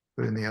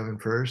it in the oven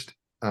first.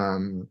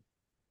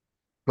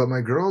 But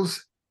my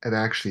girls have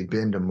actually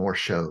been to more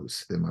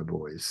shows than my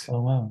boys.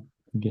 Oh wow.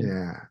 Okay.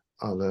 Yeah.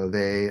 Although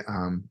they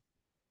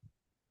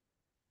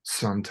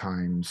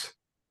sometimes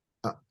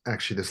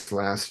actually this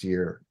last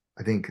year,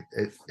 I think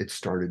it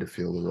started to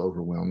feel a little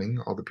overwhelming,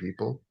 all the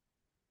people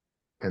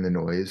and the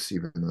noise,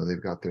 even though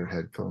they've got their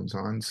headphones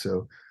on.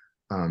 So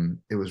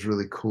it was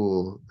really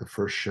cool. The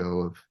first show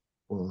of,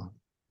 well,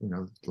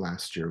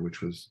 last year,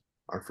 which was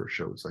our first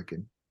show was like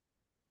in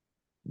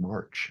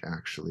March,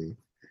 actually,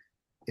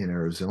 in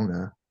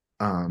Arizona.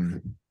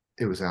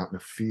 It was out in a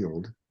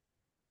field,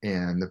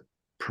 and the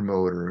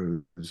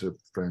promoter, who's a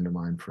friend of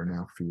mine for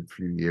now a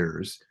few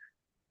years,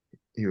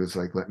 he was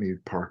like, let me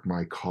park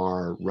my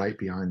car right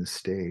behind the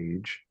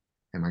stage.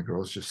 And my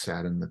girls just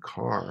sat in the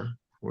car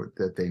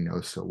that they know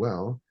so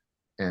well.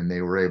 And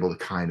they were able to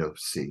kind of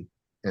see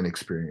and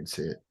experience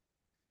it.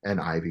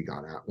 And Ivy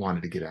got out,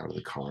 wanted to get out of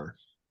the car,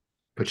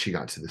 but she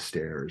got to the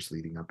stairs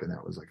leading up, and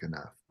that was like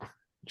enough.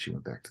 She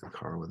went back to the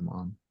car with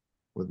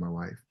my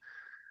wife.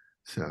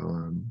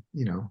 So,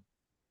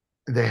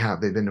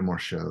 they've been to more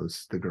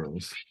shows, the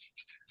girls.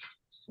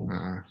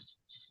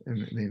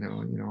 And they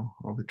know,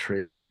 all the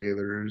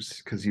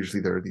trailers, because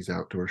usually there are these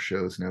outdoor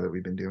shows now that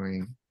we've been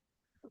doing.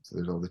 So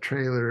there's all the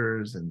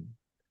trailers and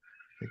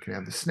they can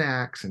have the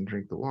snacks and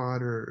drink the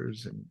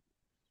waters, and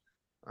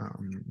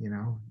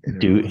and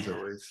Do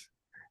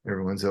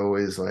everyone's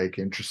always like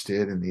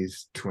interested in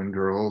these twin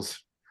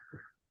girls,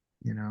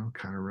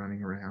 kind of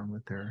running around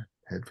with their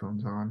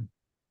headphones on.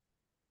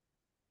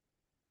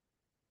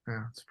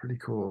 Yeah, it's pretty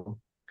cool.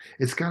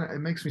 It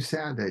makes me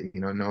sad that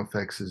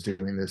Nofx is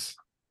doing this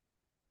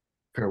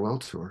farewell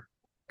tour,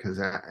 because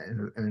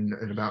in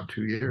about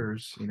 2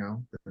 years,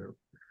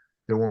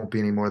 there won't be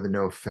any more of the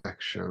Nofx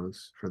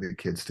shows for the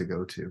kids to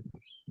go to.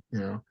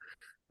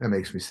 That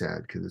makes me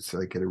sad, because it's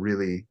like at a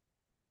really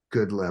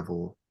good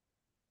level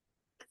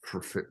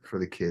for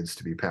the kids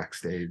to be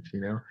backstage.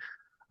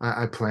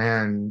 I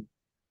plan,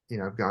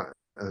 I've got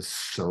a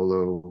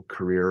solo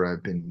career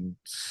I've been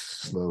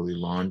slowly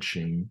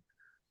launching,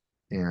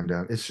 and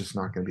it's just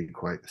not going to be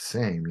quite the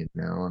same. I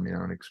mean, I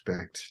don't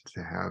expect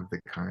to have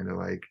the kind of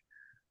like,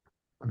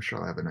 I'm sure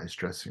I'll have a nice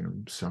dressing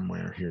room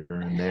somewhere here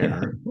and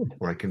there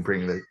where I can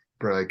bring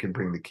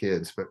the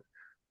kids, but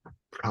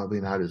probably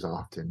not as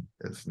often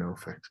as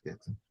NoFX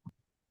gets.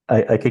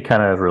 I could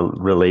kind of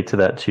relate to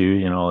that too.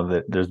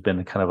 That there's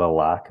been kind of a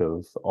lack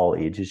of all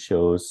ages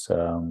shows.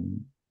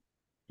 When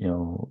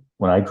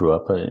I grew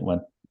up, I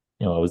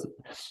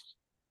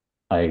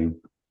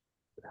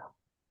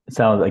it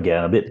sounds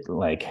again a bit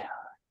like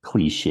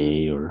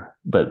cliche,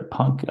 but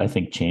punk I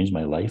think changed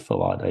my life a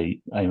lot. I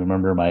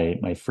remember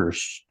my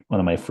first one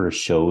of my first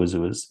shows. It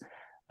was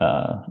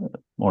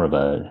more of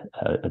a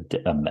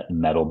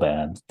metal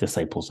band,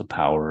 Disciples of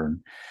Power,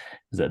 and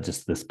is that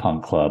just this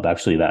punk club?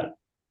 Actually, that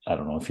I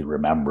don't know if you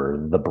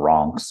remember the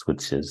Bronx,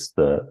 which is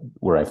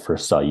where I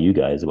first saw you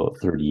guys about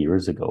 30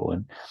 years ago.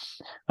 And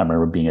I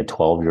remember being a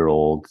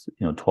 12-year-old,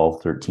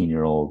 12,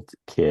 13-year-old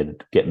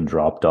kid getting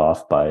dropped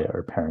off by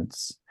our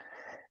parents,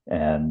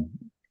 and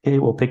hey,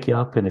 we'll pick you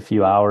up in a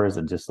few hours,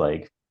 and just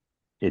like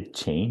it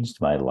changed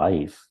my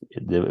life.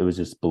 It was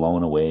just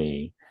blown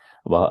away.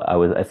 Well,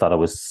 I thought it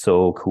was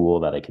so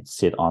cool that I could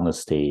sit on the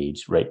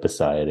stage right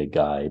beside a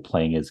guy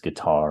playing his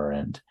guitar,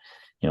 and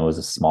it was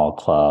a small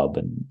club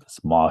and this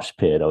mosh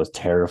pit. I was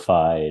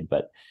terrified,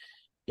 but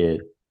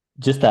it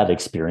just that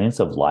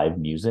experience of live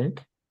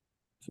music.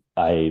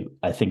 I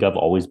think I've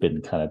always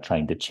been kind of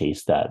trying to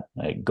chase that.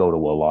 I go to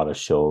a lot of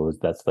shows.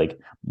 That's like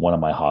one of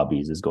my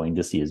hobbies, is going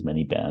to see as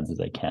many bands as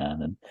I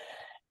can,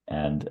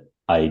 and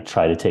I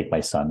try to take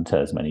my son to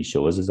as many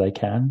shows as I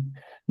can,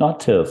 not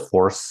to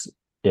force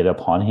it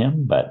upon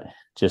him, but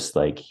just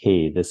like,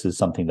 hey, this is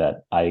something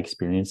that I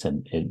experience,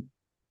 and it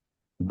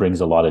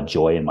brings a lot of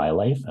joy in my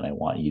life, and I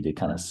want you to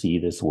kind of see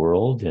this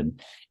world. And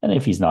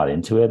if he's not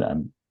into it,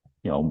 I'm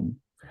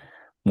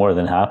more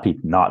than happy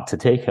not to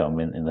take him.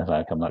 In the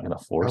fact, I'm not going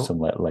to force him,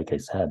 like I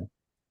said.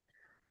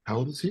 How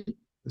old is he?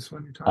 This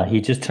one you're talking He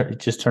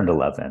just turned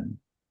 11.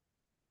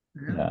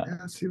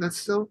 Yeah. See, that's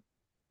still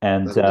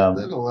and a little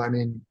bit little. I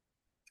mean,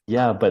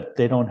 yeah, but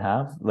they don't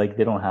have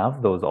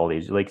those all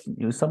age, like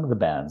some of the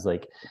bands,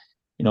 like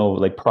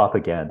like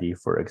Propaganda,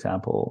 for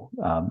example.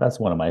 That's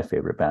one of my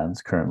favorite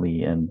bands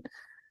currently, and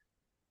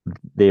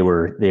they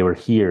were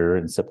here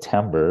in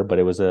September, but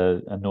it was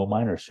a no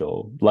minor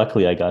show.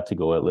 Luckily, I got to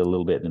go a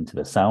little bit into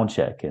the sound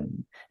check,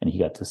 and he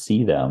got to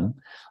see them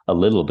a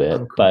little bit.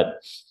 cool. But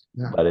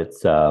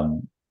it's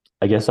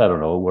I guess I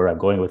don't know where I'm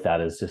going with that.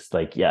 Is just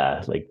like,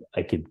 yeah, like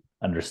I could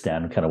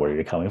understand kind of where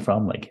you're coming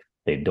from. Like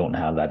they don't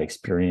have that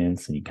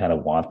experience, and you kind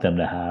of want them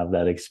to have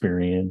that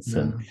experience.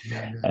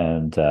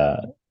 And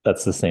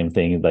that's the same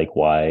thing, like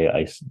why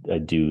I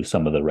do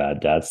some of the Rad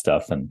Dad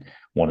stuff. And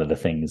one of the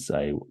things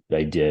I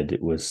did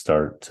was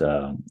start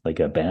like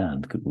a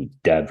band,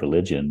 Dad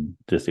Religion.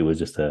 It was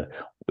just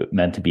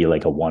meant to be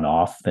like a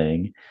one-off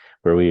thing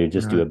where we would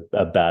just do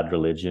a Bad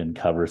Religion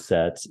cover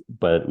set,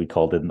 but we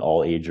called it an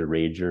all ager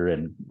rager.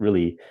 And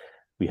really,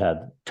 we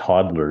had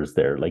toddlers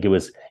there. Like it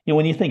was,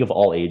 when you think of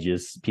all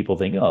ages, people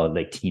think, oh,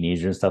 like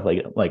teenagers and stuff,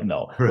 like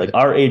no, like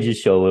our ages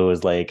show, it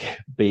was like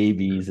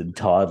babies and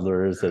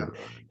toddlers.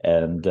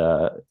 And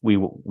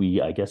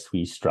we I guess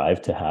we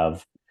strive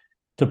to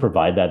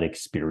provide that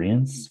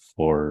experience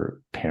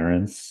for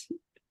parents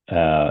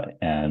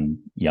and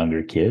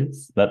younger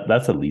kids.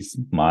 That's at least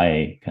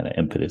my kind of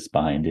impetus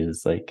behind it,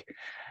 is like,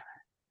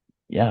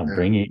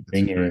 bring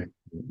your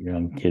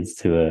young kids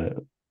to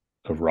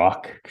a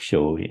rock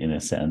show in a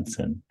sense.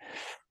 And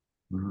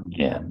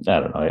I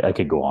don't know, I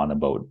could go on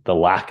about the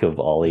lack of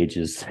all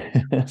ages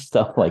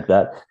stuff like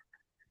that.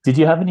 Did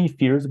you have any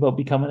fears about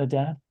becoming a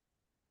dad?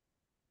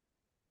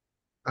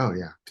 Oh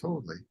yeah,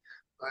 totally.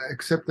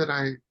 Except that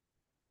I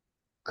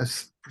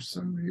for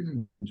some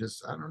reason,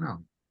 just I don't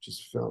know,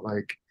 just felt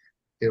like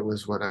it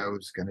was what I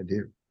was going to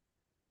do.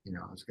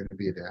 I was going to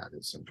be a dad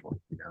at some point.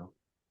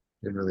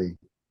 Didn't really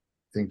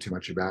think too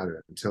much about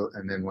it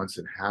and then once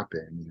it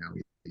happened,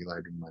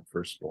 Eli being my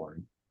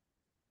firstborn,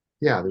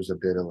 there's a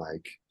bit of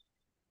like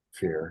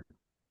fear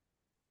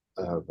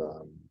of.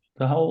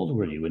 So how old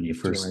were you when your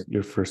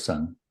first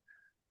son?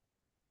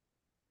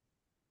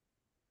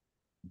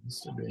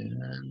 Must have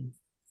been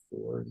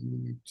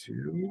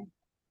 42.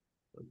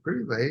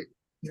 Pretty late,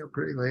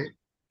 pretty late.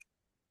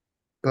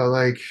 But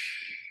like,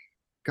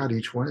 God,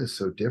 each one is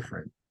so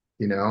different,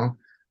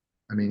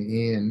 I mean,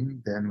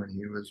 Ian, then when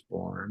he was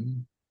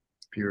born,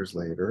 a few years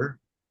later,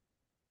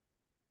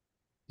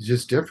 he's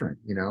just different,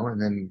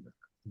 and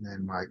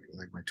then my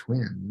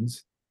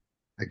twins,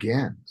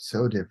 again,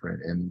 so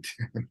different. And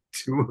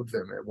two of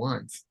them at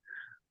once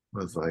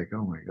was like,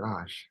 oh my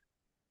gosh,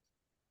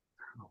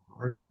 how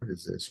hard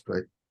is this?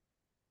 But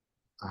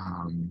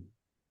I mean,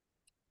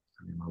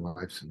 my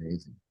wife's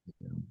amazing.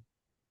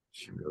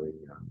 She really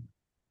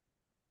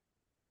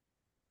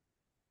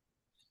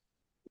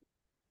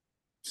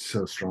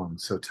so strong,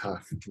 so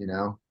tough,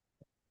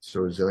 so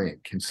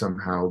resilient, can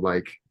somehow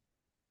like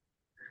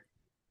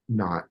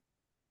not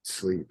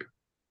sleep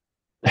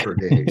for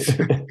days.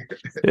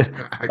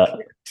 I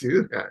can't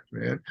do that,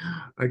 man.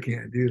 I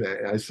can't do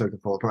that. I start to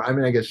fall apart. I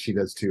mean, I guess she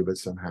does too, but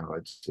somehow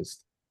it's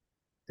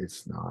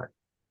not,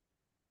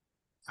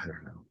 I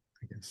don't know,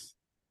 I guess.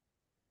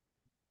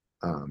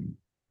 Um,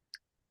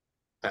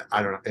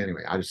 I don't know.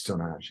 Anyway, I just don't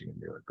know how she can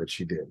do it, but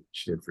she did.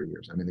 She did for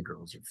years. I mean, the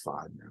girls are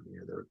 5 now.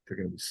 They're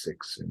going to be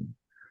 6 soon.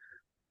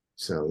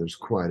 So there's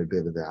quite a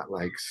bit of that,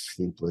 like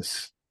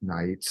sleepless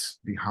nights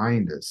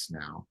behind us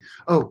now.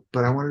 Oh,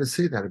 but I wanted to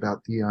say that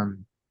about the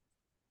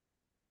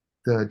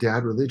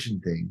dad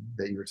religion thing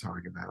that you were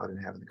talking about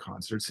and having the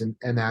concerts, and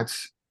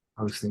that's,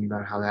 I was thinking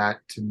about how that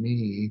to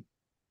me,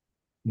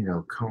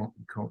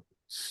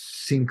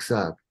 syncs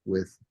up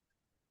with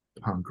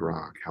punk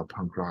rock. How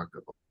punk rock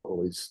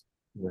always,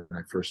 when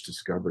I first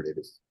discovered it,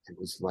 it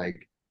was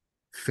like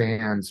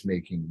fans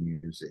making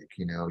music.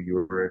 You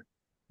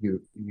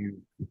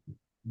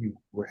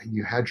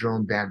had your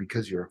own band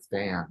because you're a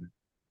fan,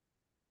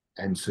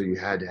 and so you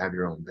had to have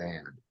your own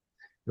band.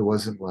 It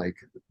wasn't like,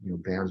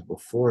 bands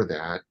before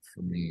that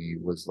for me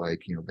was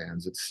like,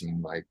 bands that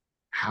seemed like,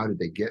 how did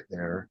they get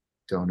there?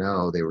 Don't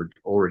know. They were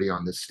already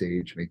on the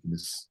stage making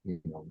this,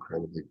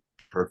 incredibly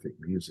perfect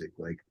music,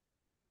 like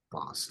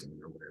Boston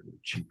or whatever,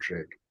 Cheap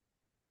Trick.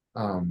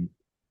 um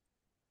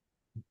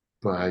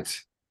but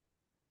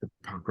the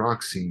punk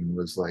rock scene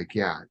was like,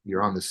 yeah,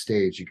 you're on the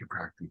stage, you can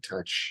practically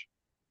touch,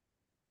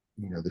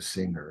 the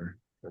singer.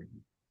 Like,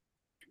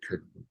 you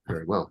could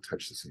very well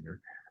touch the singer.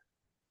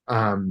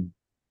 um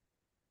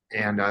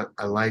and I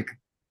like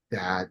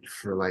that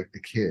for like the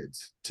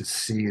kids to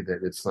see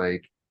that it's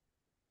like,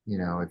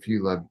 if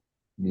you love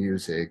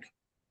music,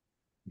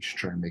 you should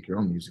try and make your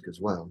own music as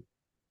well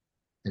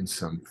in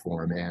some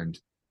form and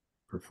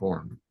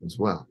perform as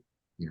well.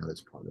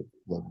 That's part of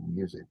loving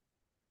music,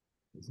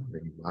 is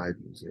loving live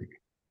music.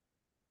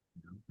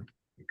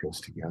 It goes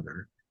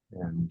together.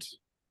 And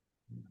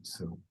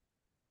so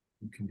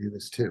you can do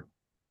this too,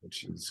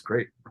 which is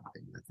great. I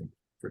think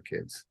for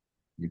kids,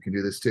 you can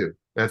do this too.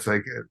 That's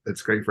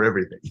great for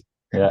everything.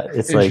 Yeah,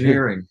 it's like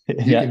Engineering, you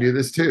yeah, can do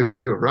this too.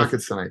 Rocket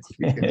it's science,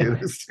 you can do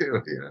this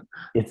too.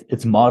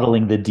 it's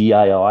modeling the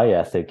DIY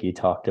ethic you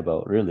talked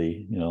about,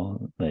 really,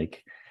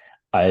 like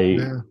I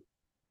Yeah,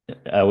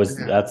 I was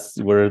yeah,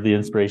 that's where the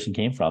inspiration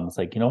came from. It's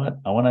like, you know what?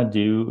 I want to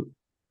do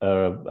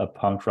a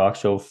punk rock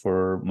show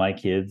for my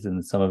kids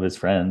and some of his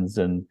friends,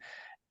 and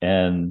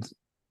I'm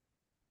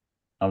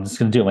just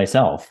gonna do it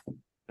myself.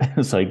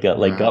 So I got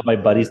wow, my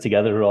love buddies it.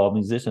 together who are all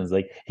musicians,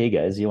 like, hey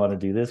guys, you want to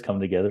do this? Come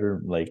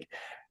together, like,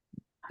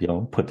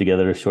 put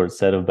together a short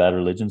set of Bad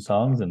Religion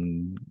songs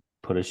and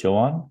put a show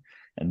on.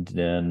 And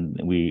then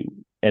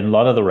and a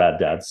lot of the Rad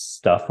Dads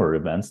stuff or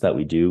events that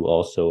we do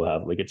also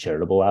have like a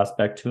charitable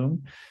aspect to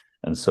them.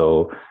 And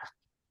so,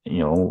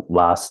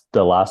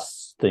 the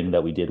last thing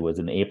that we did was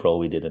in April.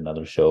 We did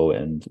another show,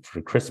 and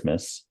for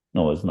Christmas,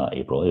 no, it was not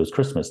April, it was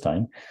Christmas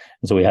time.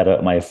 And so we had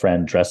my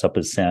friend dress up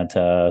as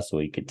Santa so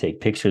we could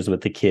take pictures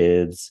with the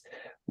kids.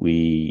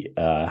 We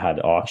had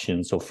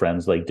auctions, so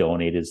friends like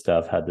donated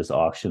stuff, had this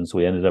auction, so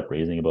we ended up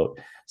raising about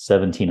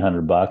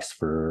 $1,700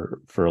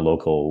 for a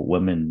local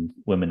women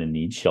in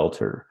need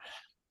shelter,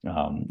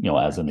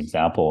 as an Nice.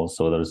 example.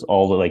 So there's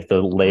all the like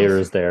the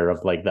layers Awesome. there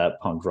of like that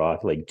punk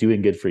rock, like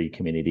doing good for your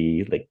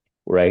community, like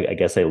where I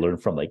guess I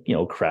learned from, like,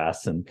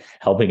 Crass and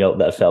helping out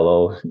that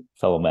fellow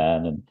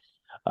man,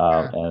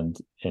 Yeah.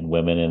 and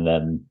women, and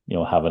then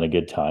having a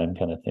good time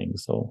kind of thing.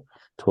 So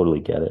totally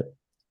get it.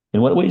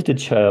 In what ways did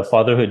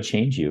fatherhood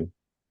change you?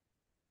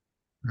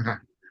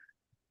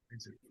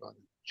 Things are fun.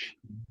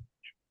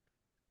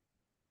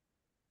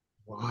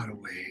 A lot of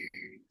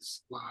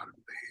ways. A lot of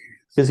ways.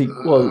 Because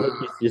well, like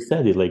you just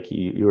said, like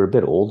you were a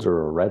bit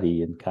older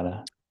already and kind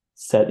of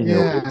set in your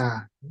ways. Yeah.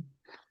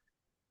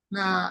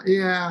 Nah,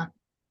 yeah.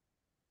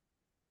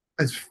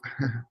 It's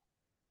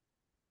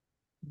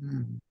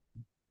Hmm.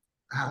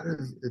 How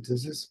does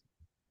this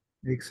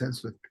make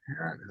sense with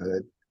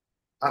parenthood?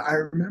 I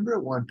remember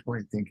at one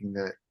point thinking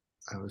that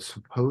I was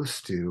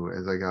supposed to,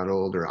 as I got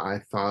older, I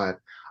thought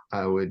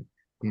I would,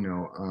 you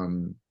know,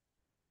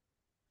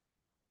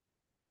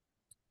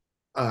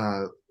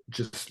 uh,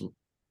 just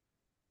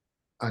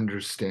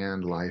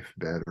understand life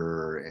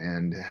better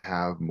and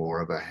have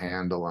more of a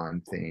handle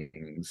on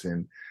things,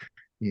 and,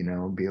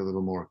 be a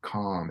little more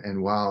calm.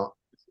 And while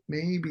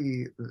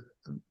maybe,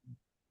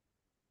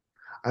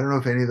 I don't know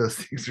if any of those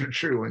things are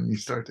true when you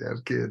start to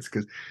have kids,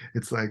 because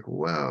it's like,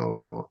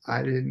 whoa,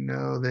 I didn't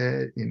know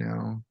that,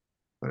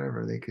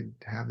 whatever, they could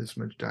have this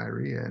much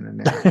diarrhea in a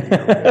nappy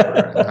or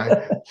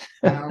whatever.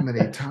 And how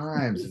many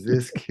times is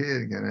this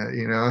kid gonna,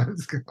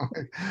 it's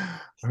going,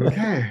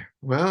 okay,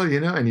 well,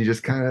 and you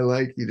just kind of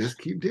like, you just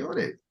keep doing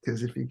it,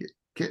 because if you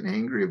getting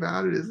angry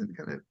about it isn't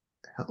gonna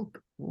help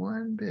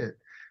one bit,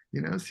 so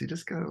you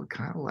just gotta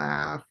kind of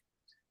laugh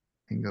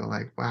and go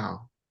like,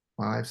 wow,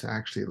 life's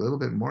actually a little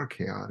bit more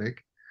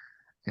chaotic.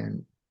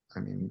 And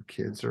I mean,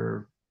 kids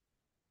are,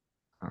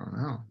 I don't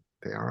know,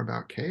 they are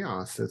about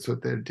chaos. That's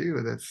what they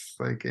do. That's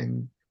like,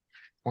 and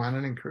why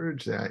not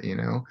encourage that,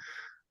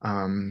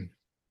 um,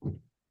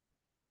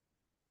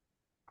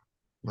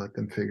 let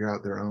them figure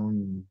out their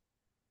own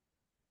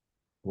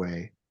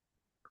way,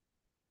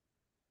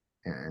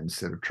 and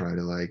instead of try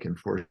to like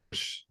enforce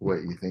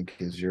what you think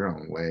is your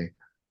own way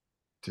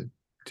to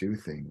do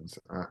things.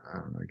 I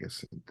don't know, I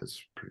guess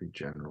that's pretty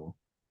general.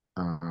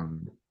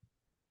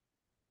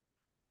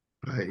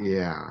 But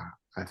yeah,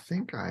 I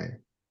think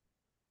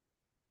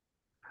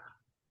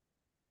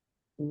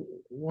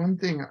one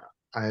thing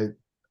I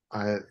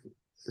I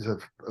is a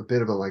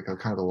bit of a like a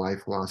kind of a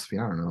life philosophy.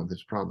 I don't know,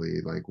 that's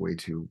probably like way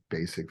too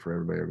basic for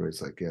everybody.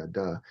 Everybody's like, yeah,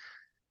 duh.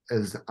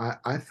 As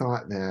I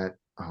thought that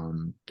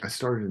I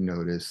started to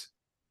notice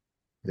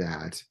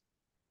that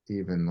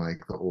even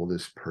like the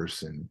oldest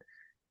person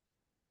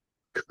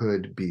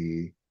could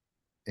be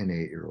an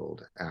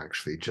 8-year-old,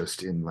 actually,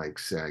 just in like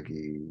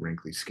saggy,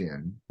 wrinkly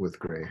skin with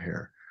gray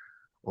hair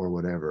or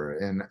whatever.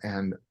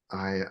 And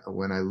I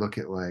when I look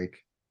at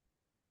like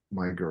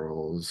my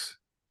girls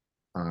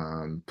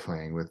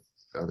playing with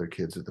other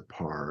kids at the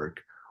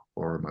park,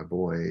 or my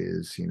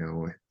boys,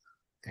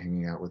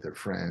 hanging out with their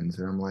friends,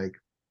 and I'm like,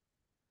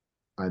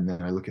 and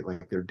then I look at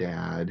like their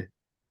dad,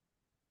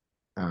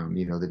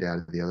 the dad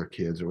of the other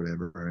kids or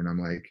whatever, and I'm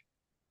like,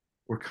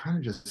 we're kind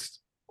of just,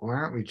 why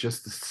aren't we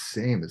just the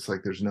same? It's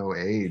like there's no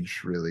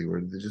age really.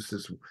 We're just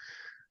this.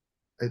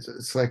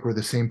 It's like we're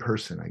the same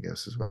person, I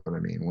guess, is what I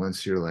mean.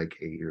 Once you're like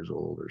 8 years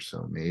old or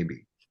so,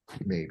 maybe.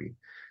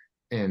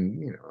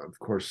 And of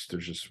course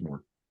there's just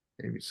more,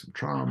 maybe some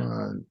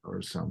trauma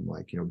or some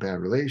like bad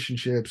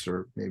relationships,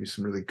 or maybe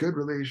some really good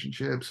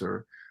relationships,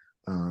 or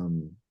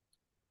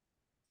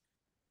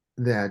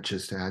that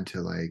just add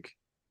to like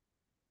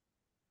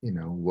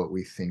what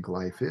we think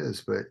life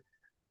is. But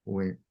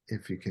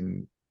if you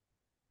can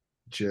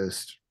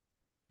just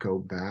go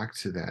back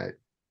to that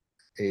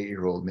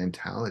 8-year-old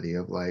mentality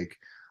of like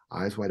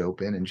eyes wide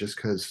open, and just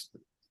because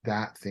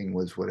that thing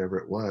was whatever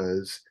it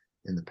was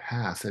in the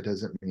past, that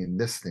doesn't mean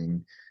this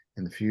thing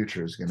in the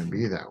future is going to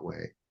be that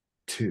way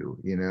too,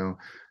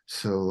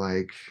 so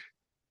like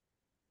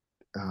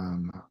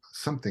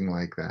something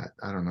like that.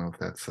 I don't know if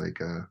that's like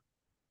a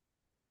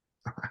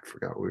I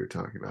forgot what we were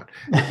talking about.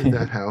 Is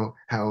that how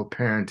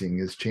parenting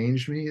has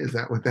changed me? Is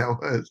that what that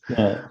was?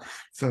 Yeah.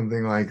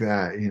 Something like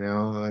that,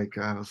 like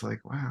I was like,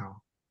 wow,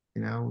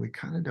 we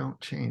kind of don't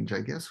change.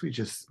 I guess we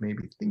just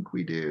maybe think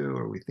we do,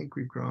 or we think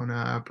we've grown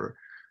up, or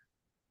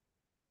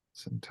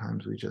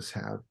sometimes we just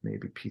have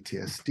maybe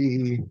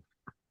PTSD,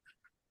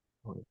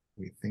 or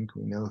we think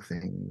we know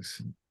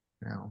things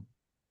now.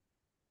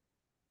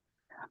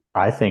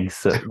 I think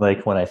so.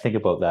 Like when I think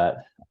about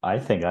that, I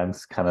think I'm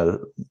kind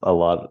of a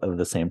lot of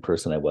the same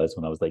person I was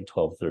when I was like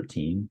 12,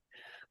 13.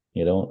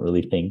 You don't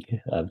really think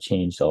I've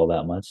changed all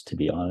that much, to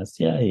be honest.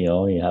 Yeah,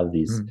 you have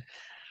these Mm.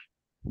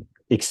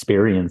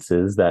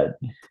 experiences that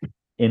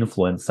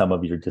influence some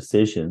of your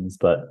decisions,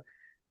 but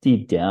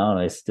deep down,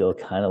 I still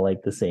kind of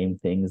like the same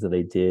things that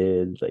I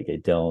did. Like I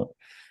don't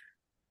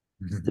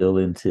still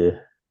into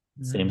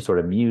same sort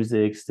of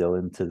music, still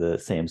into the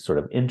same sort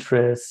of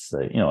interests.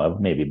 I've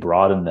maybe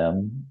broadened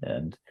them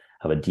and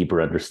have a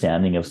deeper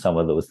understanding of some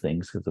of those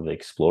things because I've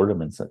explored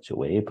them in such a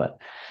way. But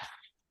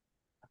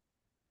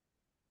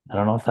I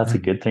don't know if that's a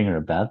good thing or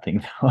a bad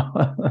thing.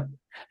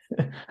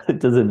 It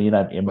doesn't mean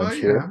I'm Well,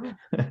 immature.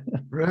 yeah,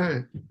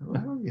 right.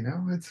 Well,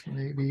 it's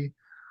maybe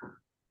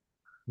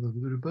a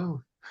little bit of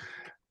both.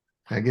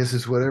 I guess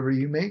it's whatever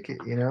you make it.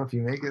 If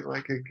you make it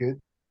like a good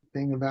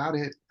thing about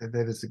it,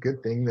 that it's a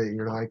good thing that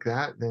you're like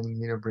that, then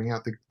bring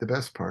out the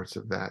best parts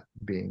of that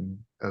being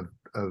of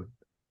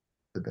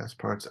the best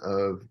parts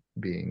of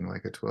being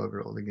like a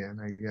 12-year-old again,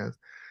 I guess,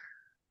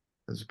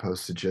 as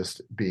opposed to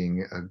just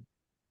being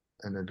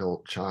an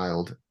adult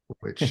child,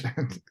 which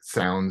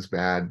sounds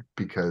bad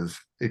because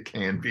it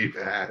can be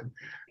bad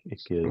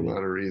for a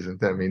lot of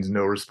reasons. That means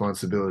no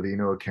responsibility,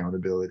 no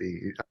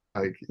accountability.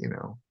 Like,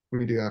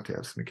 we do have to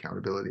have some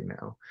accountability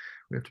now.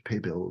 We have to pay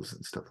bills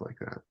and stuff like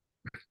that.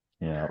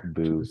 Yeah,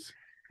 boo. Just,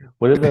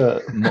 What are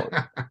the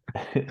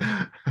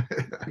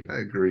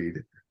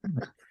agreed.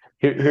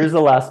 Here's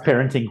the last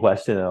parenting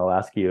question, and I'll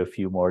ask you a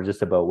few more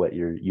just about what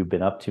you've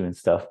been up to and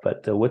stuff.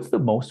 But what's the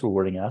most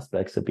rewarding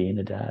aspects of being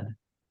a dad?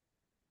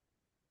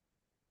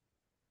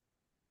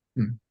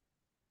 Hmm.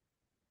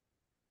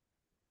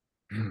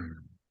 Hmm.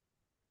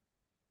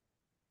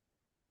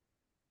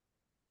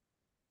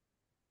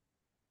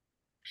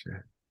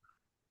 Shit.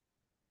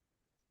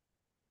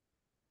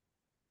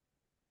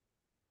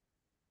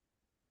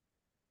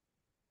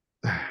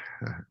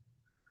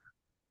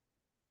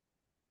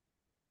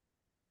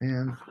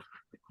 And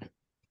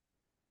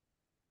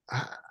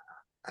I,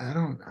 I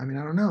don't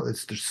know.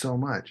 There's so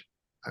much.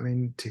 I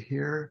mean, to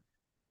hear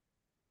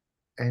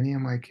any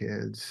of my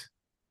kids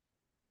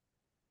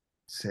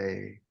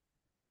say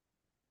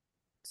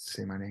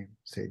my name,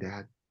 say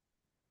dad,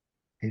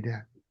 hey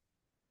dad,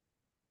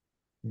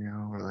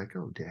 or like,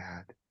 oh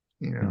dad,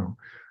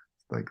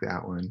 like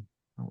that one,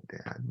 oh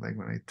dad, like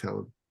when I tell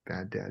a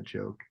bad dad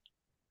joke,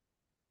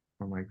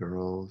 or my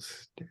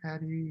girls,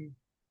 daddy,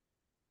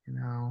 you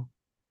know,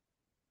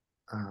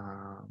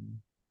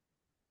 um,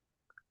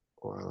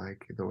 or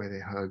like the way they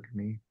hug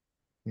me,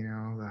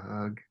 the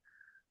hug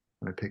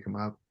when I pick them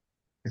up.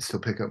 I still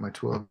pick up my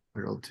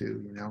 12-year-old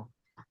too,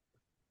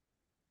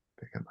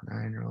 pick up my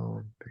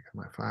 9-year-old, pick up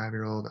my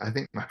 5-year-old. I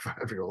think my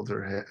 5-year-olds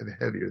are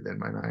heavier than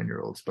my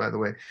 9-year-olds, by the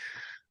way.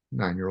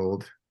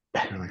 9-year-old,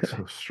 they're like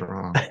so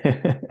strong.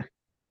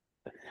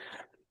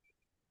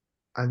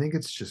 I think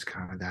it's just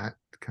kind of that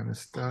kind of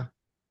stuff.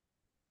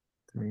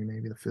 To me,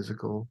 maybe the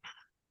physical,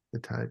 the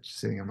touch,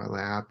 sitting on my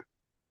lap,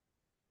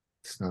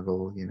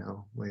 snuggle,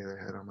 lay their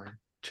head on my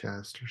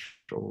chest or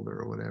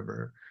shoulder or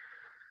whatever.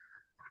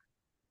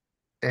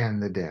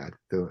 And the dad,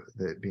 the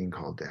being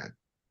called dad.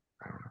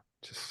 I don't know,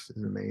 just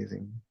is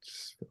amazing.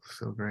 Just feels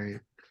so great.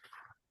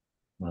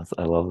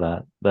 I love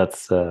that.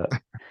 That's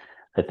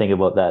I think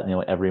about that,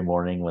 every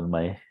morning when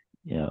I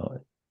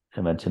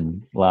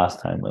mentioned last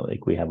time,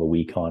 like we have a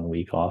week on,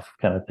 week off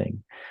kind of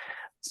thing.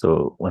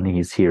 So when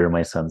he's here,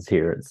 my son's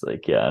here, it's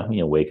like, yeah,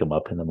 wake him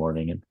up in the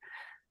morning,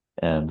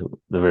 and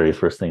the very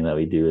first thing that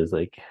we do is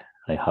like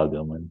I hug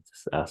him and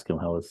just ask him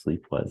how his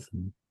sleep was,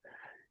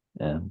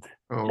 and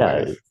yeah.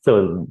 Always.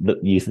 So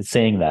you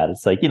saying that,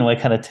 it's like, I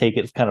kind of take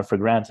it kind of for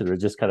granted, or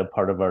just kind of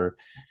part of our.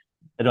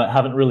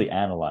 Haven't really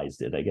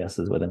analyzed it, I guess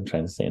is what I'm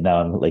trying to say.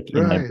 Now I'm like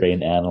in my Right.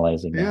 brain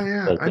analyzing that.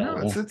 Yeah, Like, I know.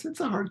 It's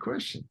a hard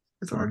question.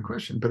 It's a hard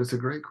question, but it's a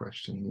great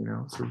question,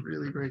 It's a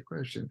really great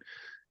question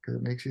because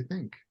it makes you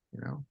think,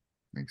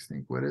 makes you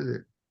think, what is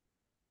it?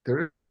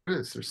 There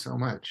is. There's so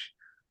much.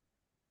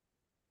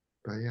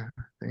 But yeah,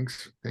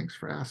 thanks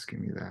for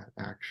asking me that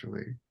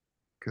actually,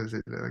 because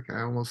it like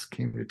I almost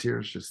came to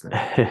tears just then,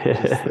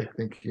 just like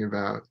thinking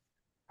about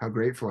how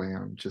grateful I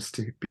am just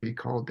to be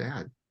called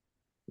dad.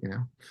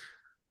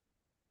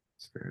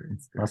 It's very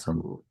awesome.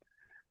 cool.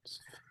 It's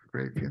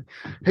great.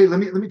 Hey, let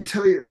me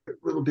tell you a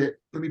little bit.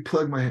 Let me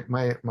plug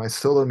my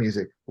solo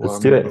music Let's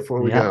do it.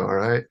 before we Yeah. go. All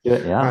right.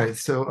 Yeah. All right.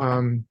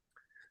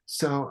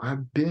 So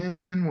I've been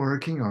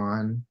working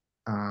on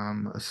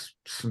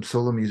some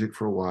solo music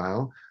for a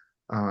while,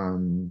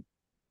 and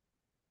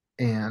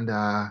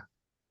I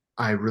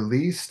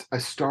released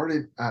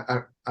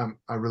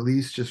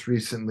just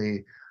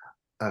recently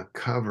a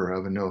cover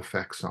of a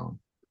Nofx song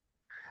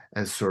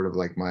as sort of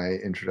like my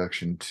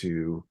introduction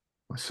to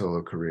my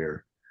solo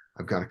career.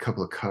 I've got a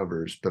couple of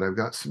covers, but I've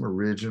got some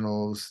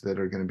originals that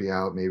are going to be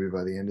out maybe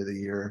by the end of the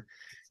year.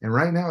 And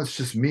right now it's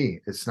just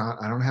me.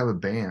 I don't have a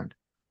band.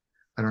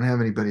 I don't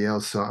have anybody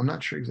else. So I'm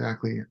not sure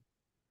exactly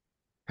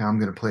how I'm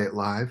going to play it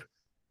live.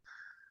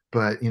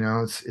 But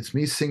it's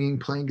me singing,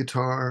 playing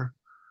guitar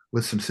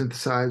with some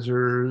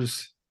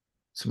synthesizers,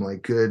 some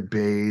like good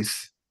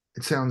bass.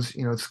 It sounds,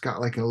 it's got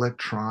like an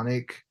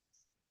electronic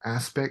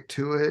aspect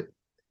to it,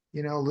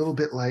 a little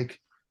bit like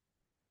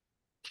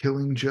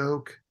Killing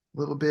Joke, a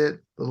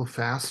little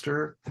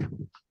faster,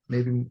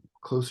 maybe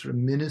closer to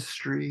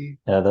Ministry.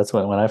 Yeah, that's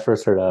when I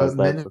first heard But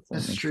that's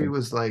Ministry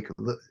was like,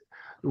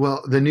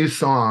 well, the new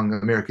song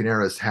American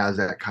Eras has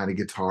that kind of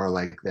guitar,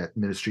 like that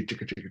Ministry,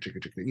 chicka, chicka,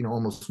 chicka, chicka,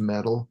 almost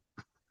metal,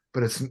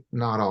 but it's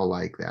not all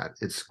like that.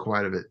 It's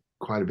quite a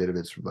bit of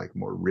it's like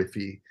more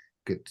riffy.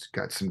 It's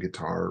got some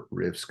guitar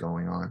riffs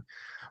going on.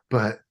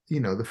 But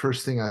the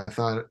first thing I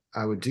thought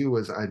I would do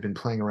was I'd been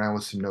playing around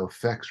with some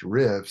Nofx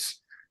riffs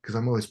because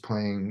I'm always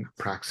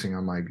practicing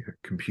on my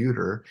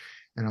computer,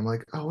 and I'm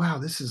like, oh wow,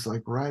 this is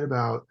like right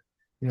about,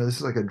 this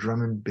is like a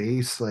drum and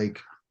bass like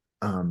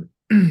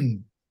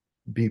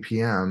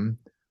BPM,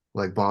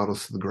 like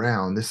bottles to the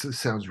ground.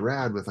 Sounds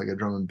rad with like a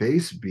drum and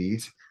bass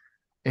beat.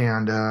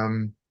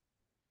 And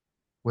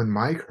when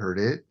Mike heard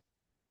it,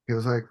 he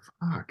was like,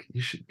 fuck,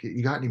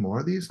 you got any more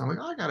of these? I'm like,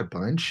 oh, I got a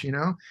bunch.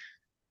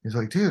 He's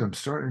like, dude, I'm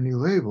starting a new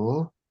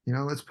label.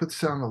 Let's put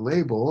this on the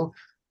label.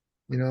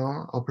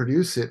 I'll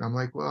produce it. And I'm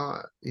like,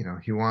 well,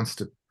 he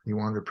wanted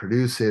to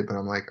produce it, but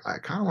I'm like, I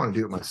kind of want to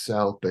do it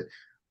myself. But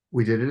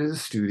we did it in a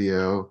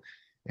studio,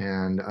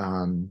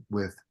 and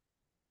with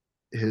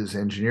his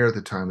engineer at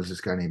the time was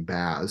this guy named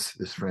Baz,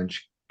 this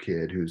French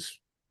kid who's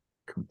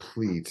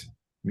complete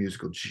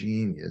musical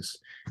genius,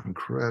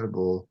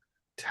 incredible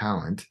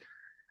talent.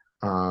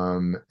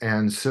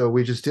 And so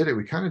we just did it.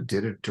 We kind of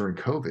did it during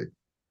COVID,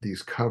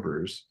 these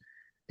covers.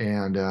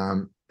 And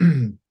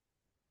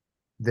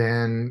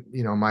then,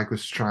 Mike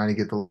was trying to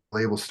get the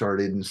label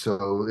started. And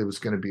so it was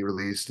going to be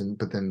released.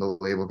 But then the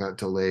label got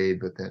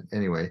delayed. But then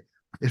anyway,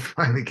 it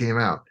finally came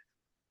out.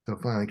 So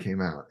it finally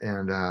came out.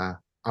 And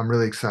I'm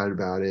really excited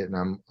about it.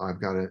 And I've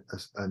got a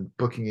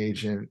booking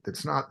agent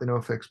that's not the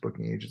Nofx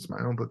booking agent, it's my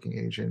own booking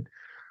agent.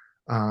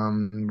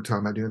 We're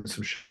talking about doing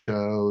some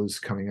shows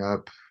coming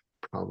up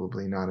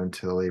probably not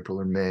until April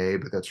or May,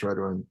 but that's right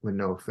when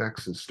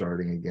Nofx is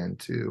starting again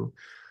too.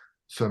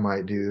 So I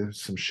might do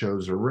some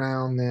shows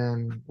around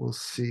then. We'll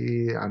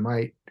see. I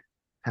might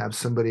have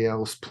somebody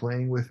else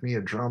playing with me,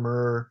 a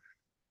drummer.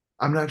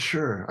 I'm not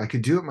sure. I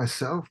could do it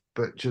myself,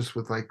 but just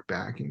with like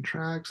backing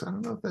tracks. I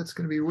don't know if that's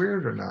going to be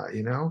weird or not,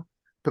 you know?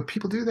 But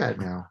people do that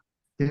now,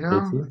 you They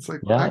know? do. It's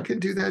like, I Yeah. could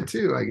do that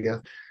too, I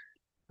guess.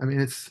 I mean,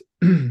 it's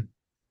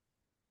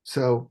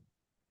so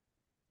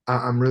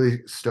I'm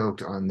really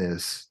stoked on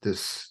this,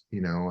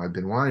 you know, I've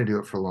been wanting to do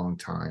it for a long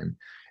time,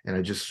 and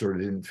I just sort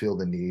of didn't feel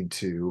the need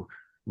to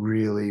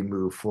really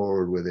move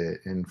forward with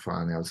it. And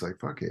finally I was like,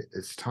 fuck it,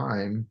 it's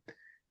time.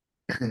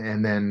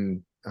 And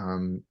then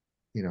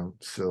you know,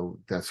 so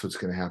that's what's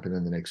going to happen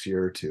in the next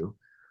year or two,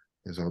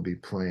 is I'll be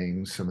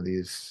playing some of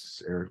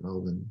these Eric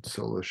Melvin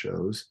solo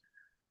shows.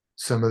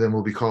 Some of them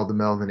will be called the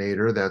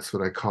Melvinator. That's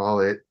what I call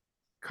it,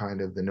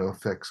 kind of the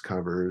NoFX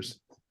covers.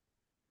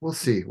 We'll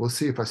see. We'll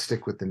see if I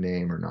stick with the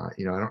name or not.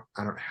 You know,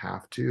 I don't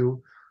have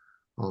to.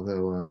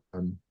 Although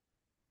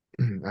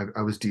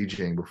I was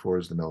DJing before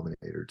as the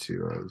Melvinator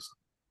too. I was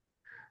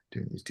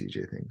doing these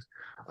DJ things.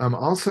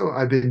 Also,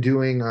 I've been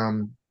doing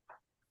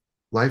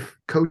life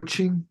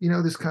coaching. You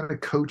know, this kind of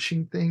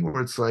coaching thing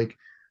where it's like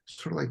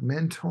sort of like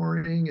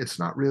mentoring. It's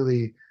not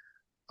really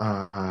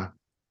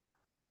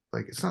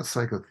like, it's not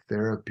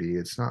psychotherapy.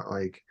 It's not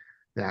like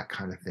that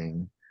kind of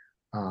thing.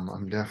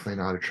 I'm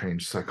definitely not a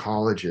trained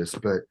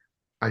psychologist, but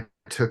I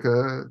took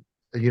a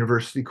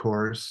university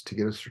course to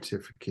get a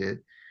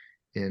certificate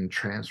in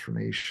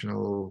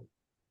transformational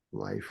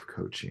life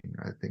coaching.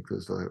 I think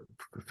was the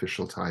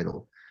official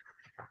title.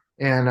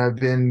 And I've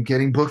been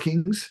getting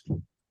bookings.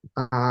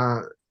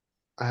 I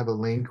have a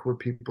link where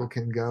people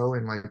can go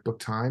and like book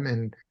time.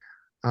 And,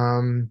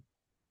 um,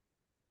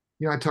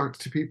 you know, I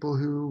talked to people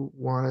who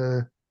want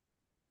to,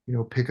 you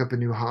know, pick up a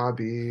new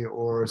hobby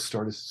or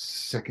start a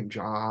second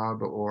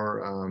job,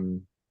 or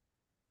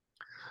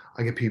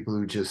I get people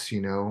who just,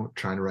 you know,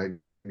 trying to write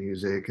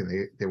music,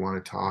 and they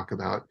want to talk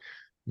about,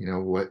 you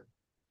know, what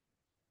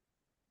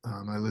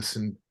I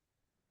listen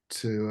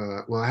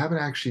to. Well, I haven't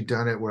actually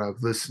done it where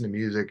I've listened to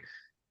music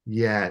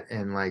yet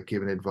and like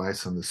given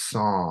advice on the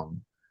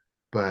song,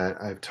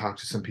 but I've talked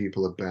to some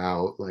people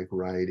about like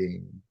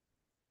writing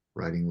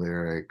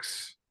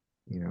lyrics,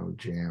 you know,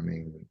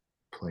 jamming,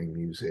 playing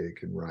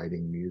music and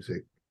writing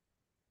music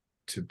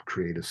to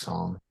create a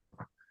song.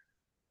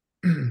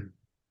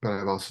 But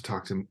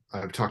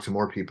I've talked to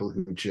more people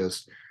who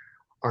just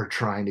are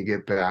trying to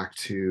get back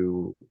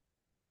to,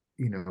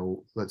 you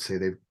know, let's say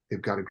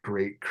they've got a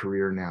great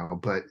career now,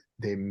 but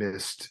they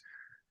missed,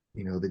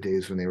 you know, the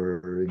days when they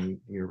were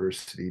in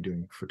university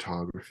doing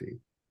photography.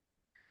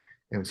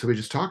 And so we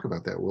just talk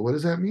about that. Well, what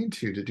does that mean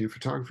to you to do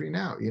photography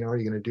now? You know, are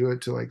you going to do it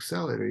to like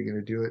sell it? Are you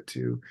going to do it to,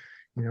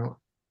 you know,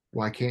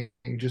 why can't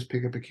you just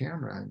pick up a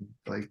camera and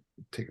like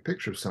take a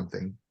picture of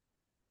something?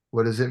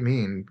 What does it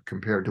mean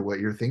compared to what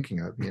you're thinking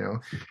of, you know?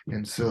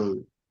 And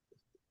so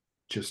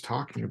just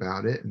talking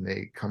about it, and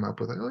they come up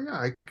with like, oh yeah,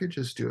 I could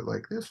just do it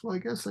like this. Well, I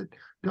guess I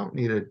don't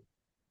need a,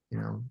 you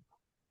know,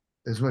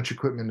 as much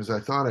equipment as I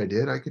thought I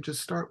did. I could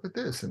just start with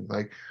this and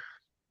like,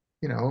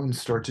 you know, and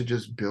start to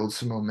just build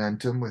some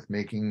momentum with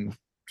making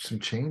some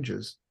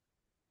changes.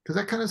 Because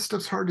that kind of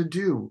stuff's hard to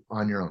do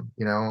on your own,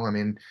 you know. I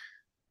mean,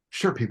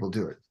 sure, people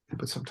do it,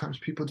 but sometimes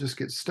people just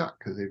get stuck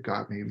because they've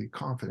got maybe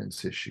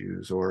confidence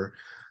issues, or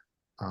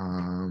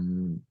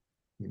um,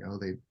 you know,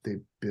 they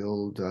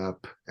build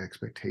up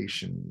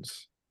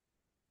expectations.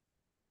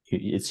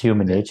 It's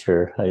human That,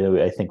 nature.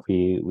 I think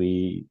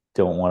we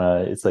don't want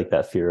to. It's like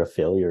that fear of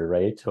failure,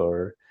 right?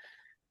 Or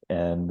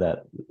and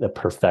that the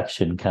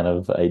perfection kind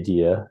of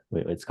idea.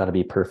 It's got to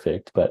be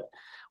perfect, but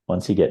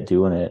once you get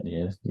doing it,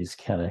 you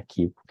just kind of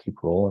keep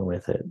rolling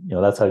with it. You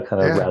know, that's how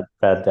kind of yeah,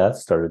 Rad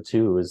Dads started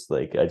too. Was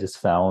like I just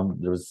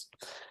found there was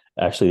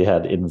actually they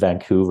had in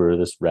Vancouver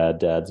this Rad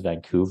Dads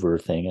Vancouver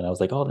thing, and I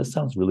was like, oh, this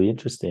sounds really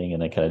interesting,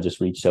 and I kind of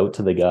just reached out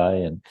to the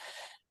guy,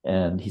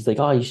 and he's like,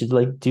 oh, you should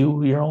like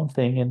do your own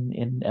thing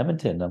in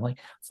Edmonton. I'm like,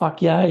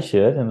 fuck yeah, I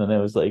should. And then I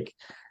was like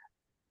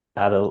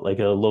at a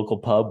local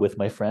pub with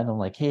my friend. I'm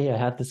like, hey, I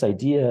had this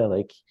idea.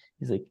 Like,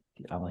 he's like,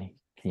 I'm like,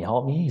 can you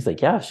help me? He's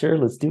like, yeah, sure,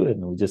 let's do it.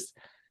 And we just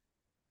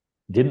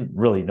didn't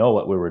really know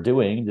what we were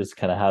doing. Just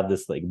kind of had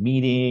this like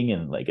meeting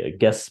and like a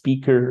guest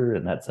speaker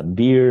and had some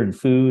beer and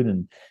food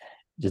and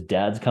just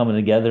dads coming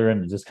together,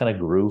 and it just kind of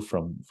grew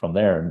from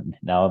there. And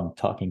now I'm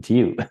talking to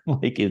you.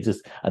 Like it's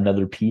just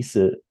another piece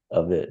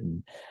of it.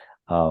 And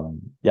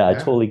yeah, I yeah,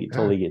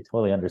 yeah.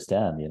 totally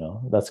understand. You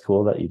know, that's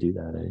cool that you do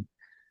that.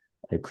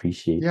 I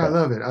appreciate Yeah, I that.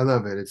 love it. I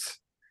love it.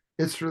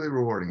 It's really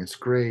rewarding. It's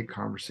great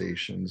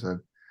conversations. I've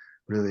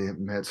really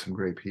met some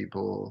great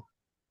people,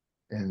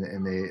 and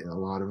they, a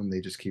lot of them,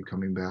 they just keep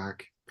coming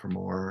back for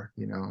more,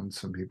 you know, and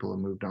some people have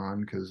moved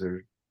on because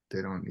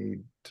they don't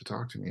need to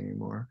talk to me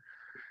anymore.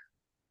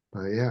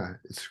 But yeah,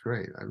 it's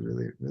great. I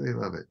really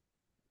love it.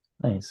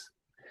 Nice.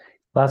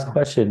 Last Yeah.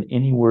 question.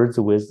 Any words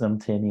of wisdom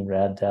to any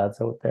rad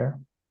dads out there?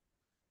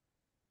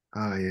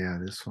 Oh yeah,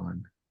 this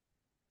one.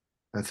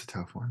 That's a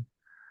tough one.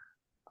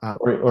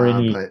 or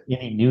But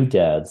any new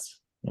dads,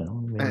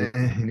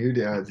 maybe. new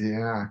dads,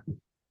 yeah.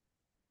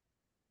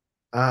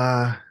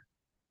 Uh,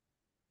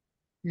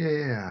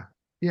 yeah.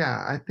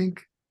 Yeah, I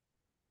think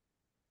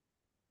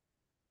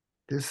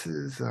this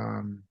is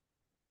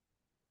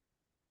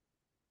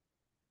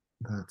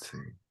let's see.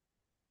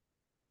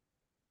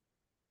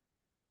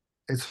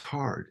 It's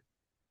hard.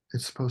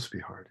 It's supposed to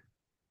be hard.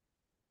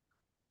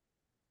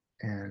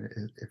 And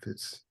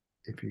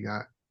if you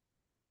got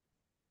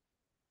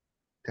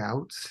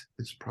doubts,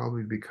 it's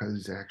probably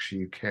because actually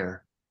you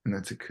care, and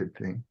that's a good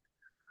thing.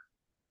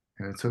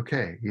 And it's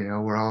okay.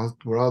 We're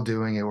all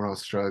doing it, we're all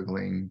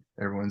struggling.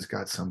 Everyone's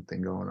got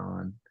something going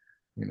on,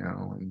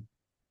 and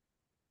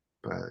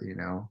but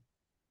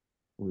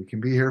we can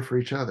be here for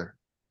each other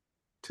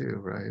too,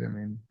 right? I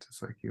mean,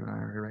 just like you and I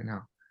are here right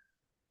now.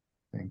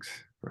 Thanks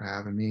for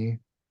having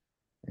me.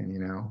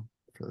 And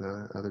for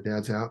the other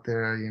dads out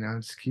there,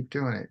 just keep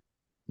doing it.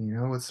 You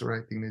know what's the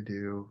right thing to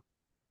do.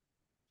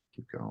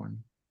 Keep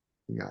going.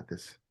 You got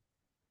this.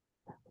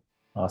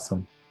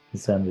 Awesome.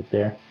 Let's end it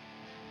there.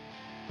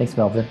 Thanks,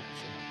 Melvin.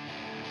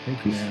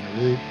 Thank you, man. I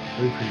really,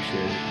 really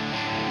appreciate it.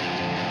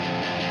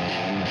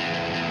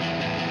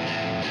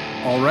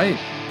 All right.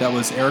 That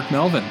was Eric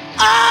Melvin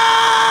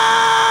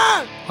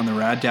on the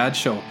Rad Dad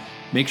Show.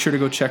 Make sure to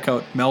go check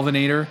out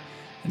Melvinator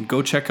and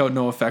go check out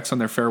Nofx on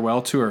their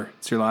farewell tour.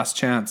 It's your last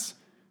chance.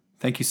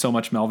 Thank you so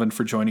much, Melvin,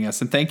 for joining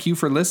us. And thank you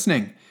for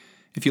listening.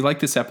 If you like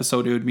this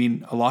episode, it would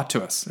mean a lot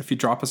to us if you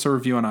drop us a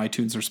review on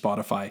iTunes or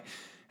Spotify.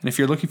 And if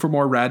you're looking for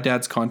more Rad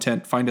Dads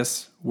content, find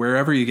us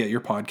wherever you get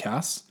your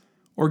podcasts,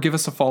 or give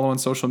us a follow on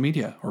social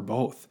media, or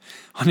both.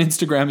 On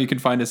Instagram, you can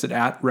find us at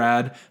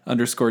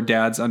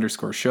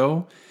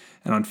 @rad_dads_show,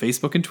 and on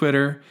Facebook and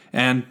Twitter.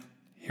 And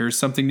here's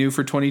something new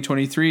for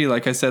 2023.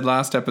 Like I said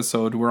last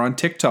episode, we're on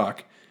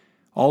TikTok.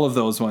 All of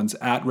those ones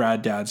at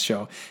Rad Dads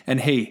Show. And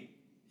hey,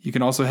 you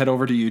can also head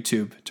over to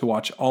YouTube to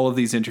watch all of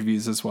these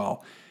interviews as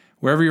well.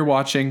 Wherever you're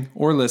watching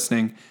or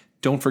listening,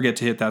 don't forget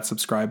to hit that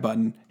subscribe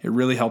button. It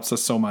really helps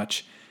us so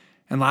much.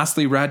 And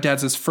lastly, Rad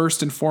Dads is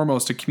first and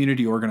foremost a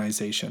community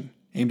organization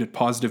aimed at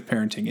positive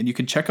parenting. And you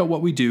can check out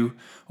what we do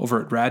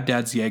over at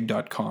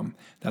raddadsyeg.com.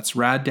 That's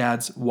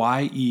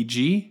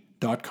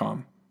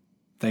raddadsyeg.com.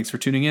 Thanks for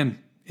tuning in.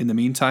 In the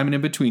meantime and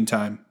in between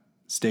time,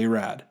 stay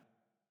rad.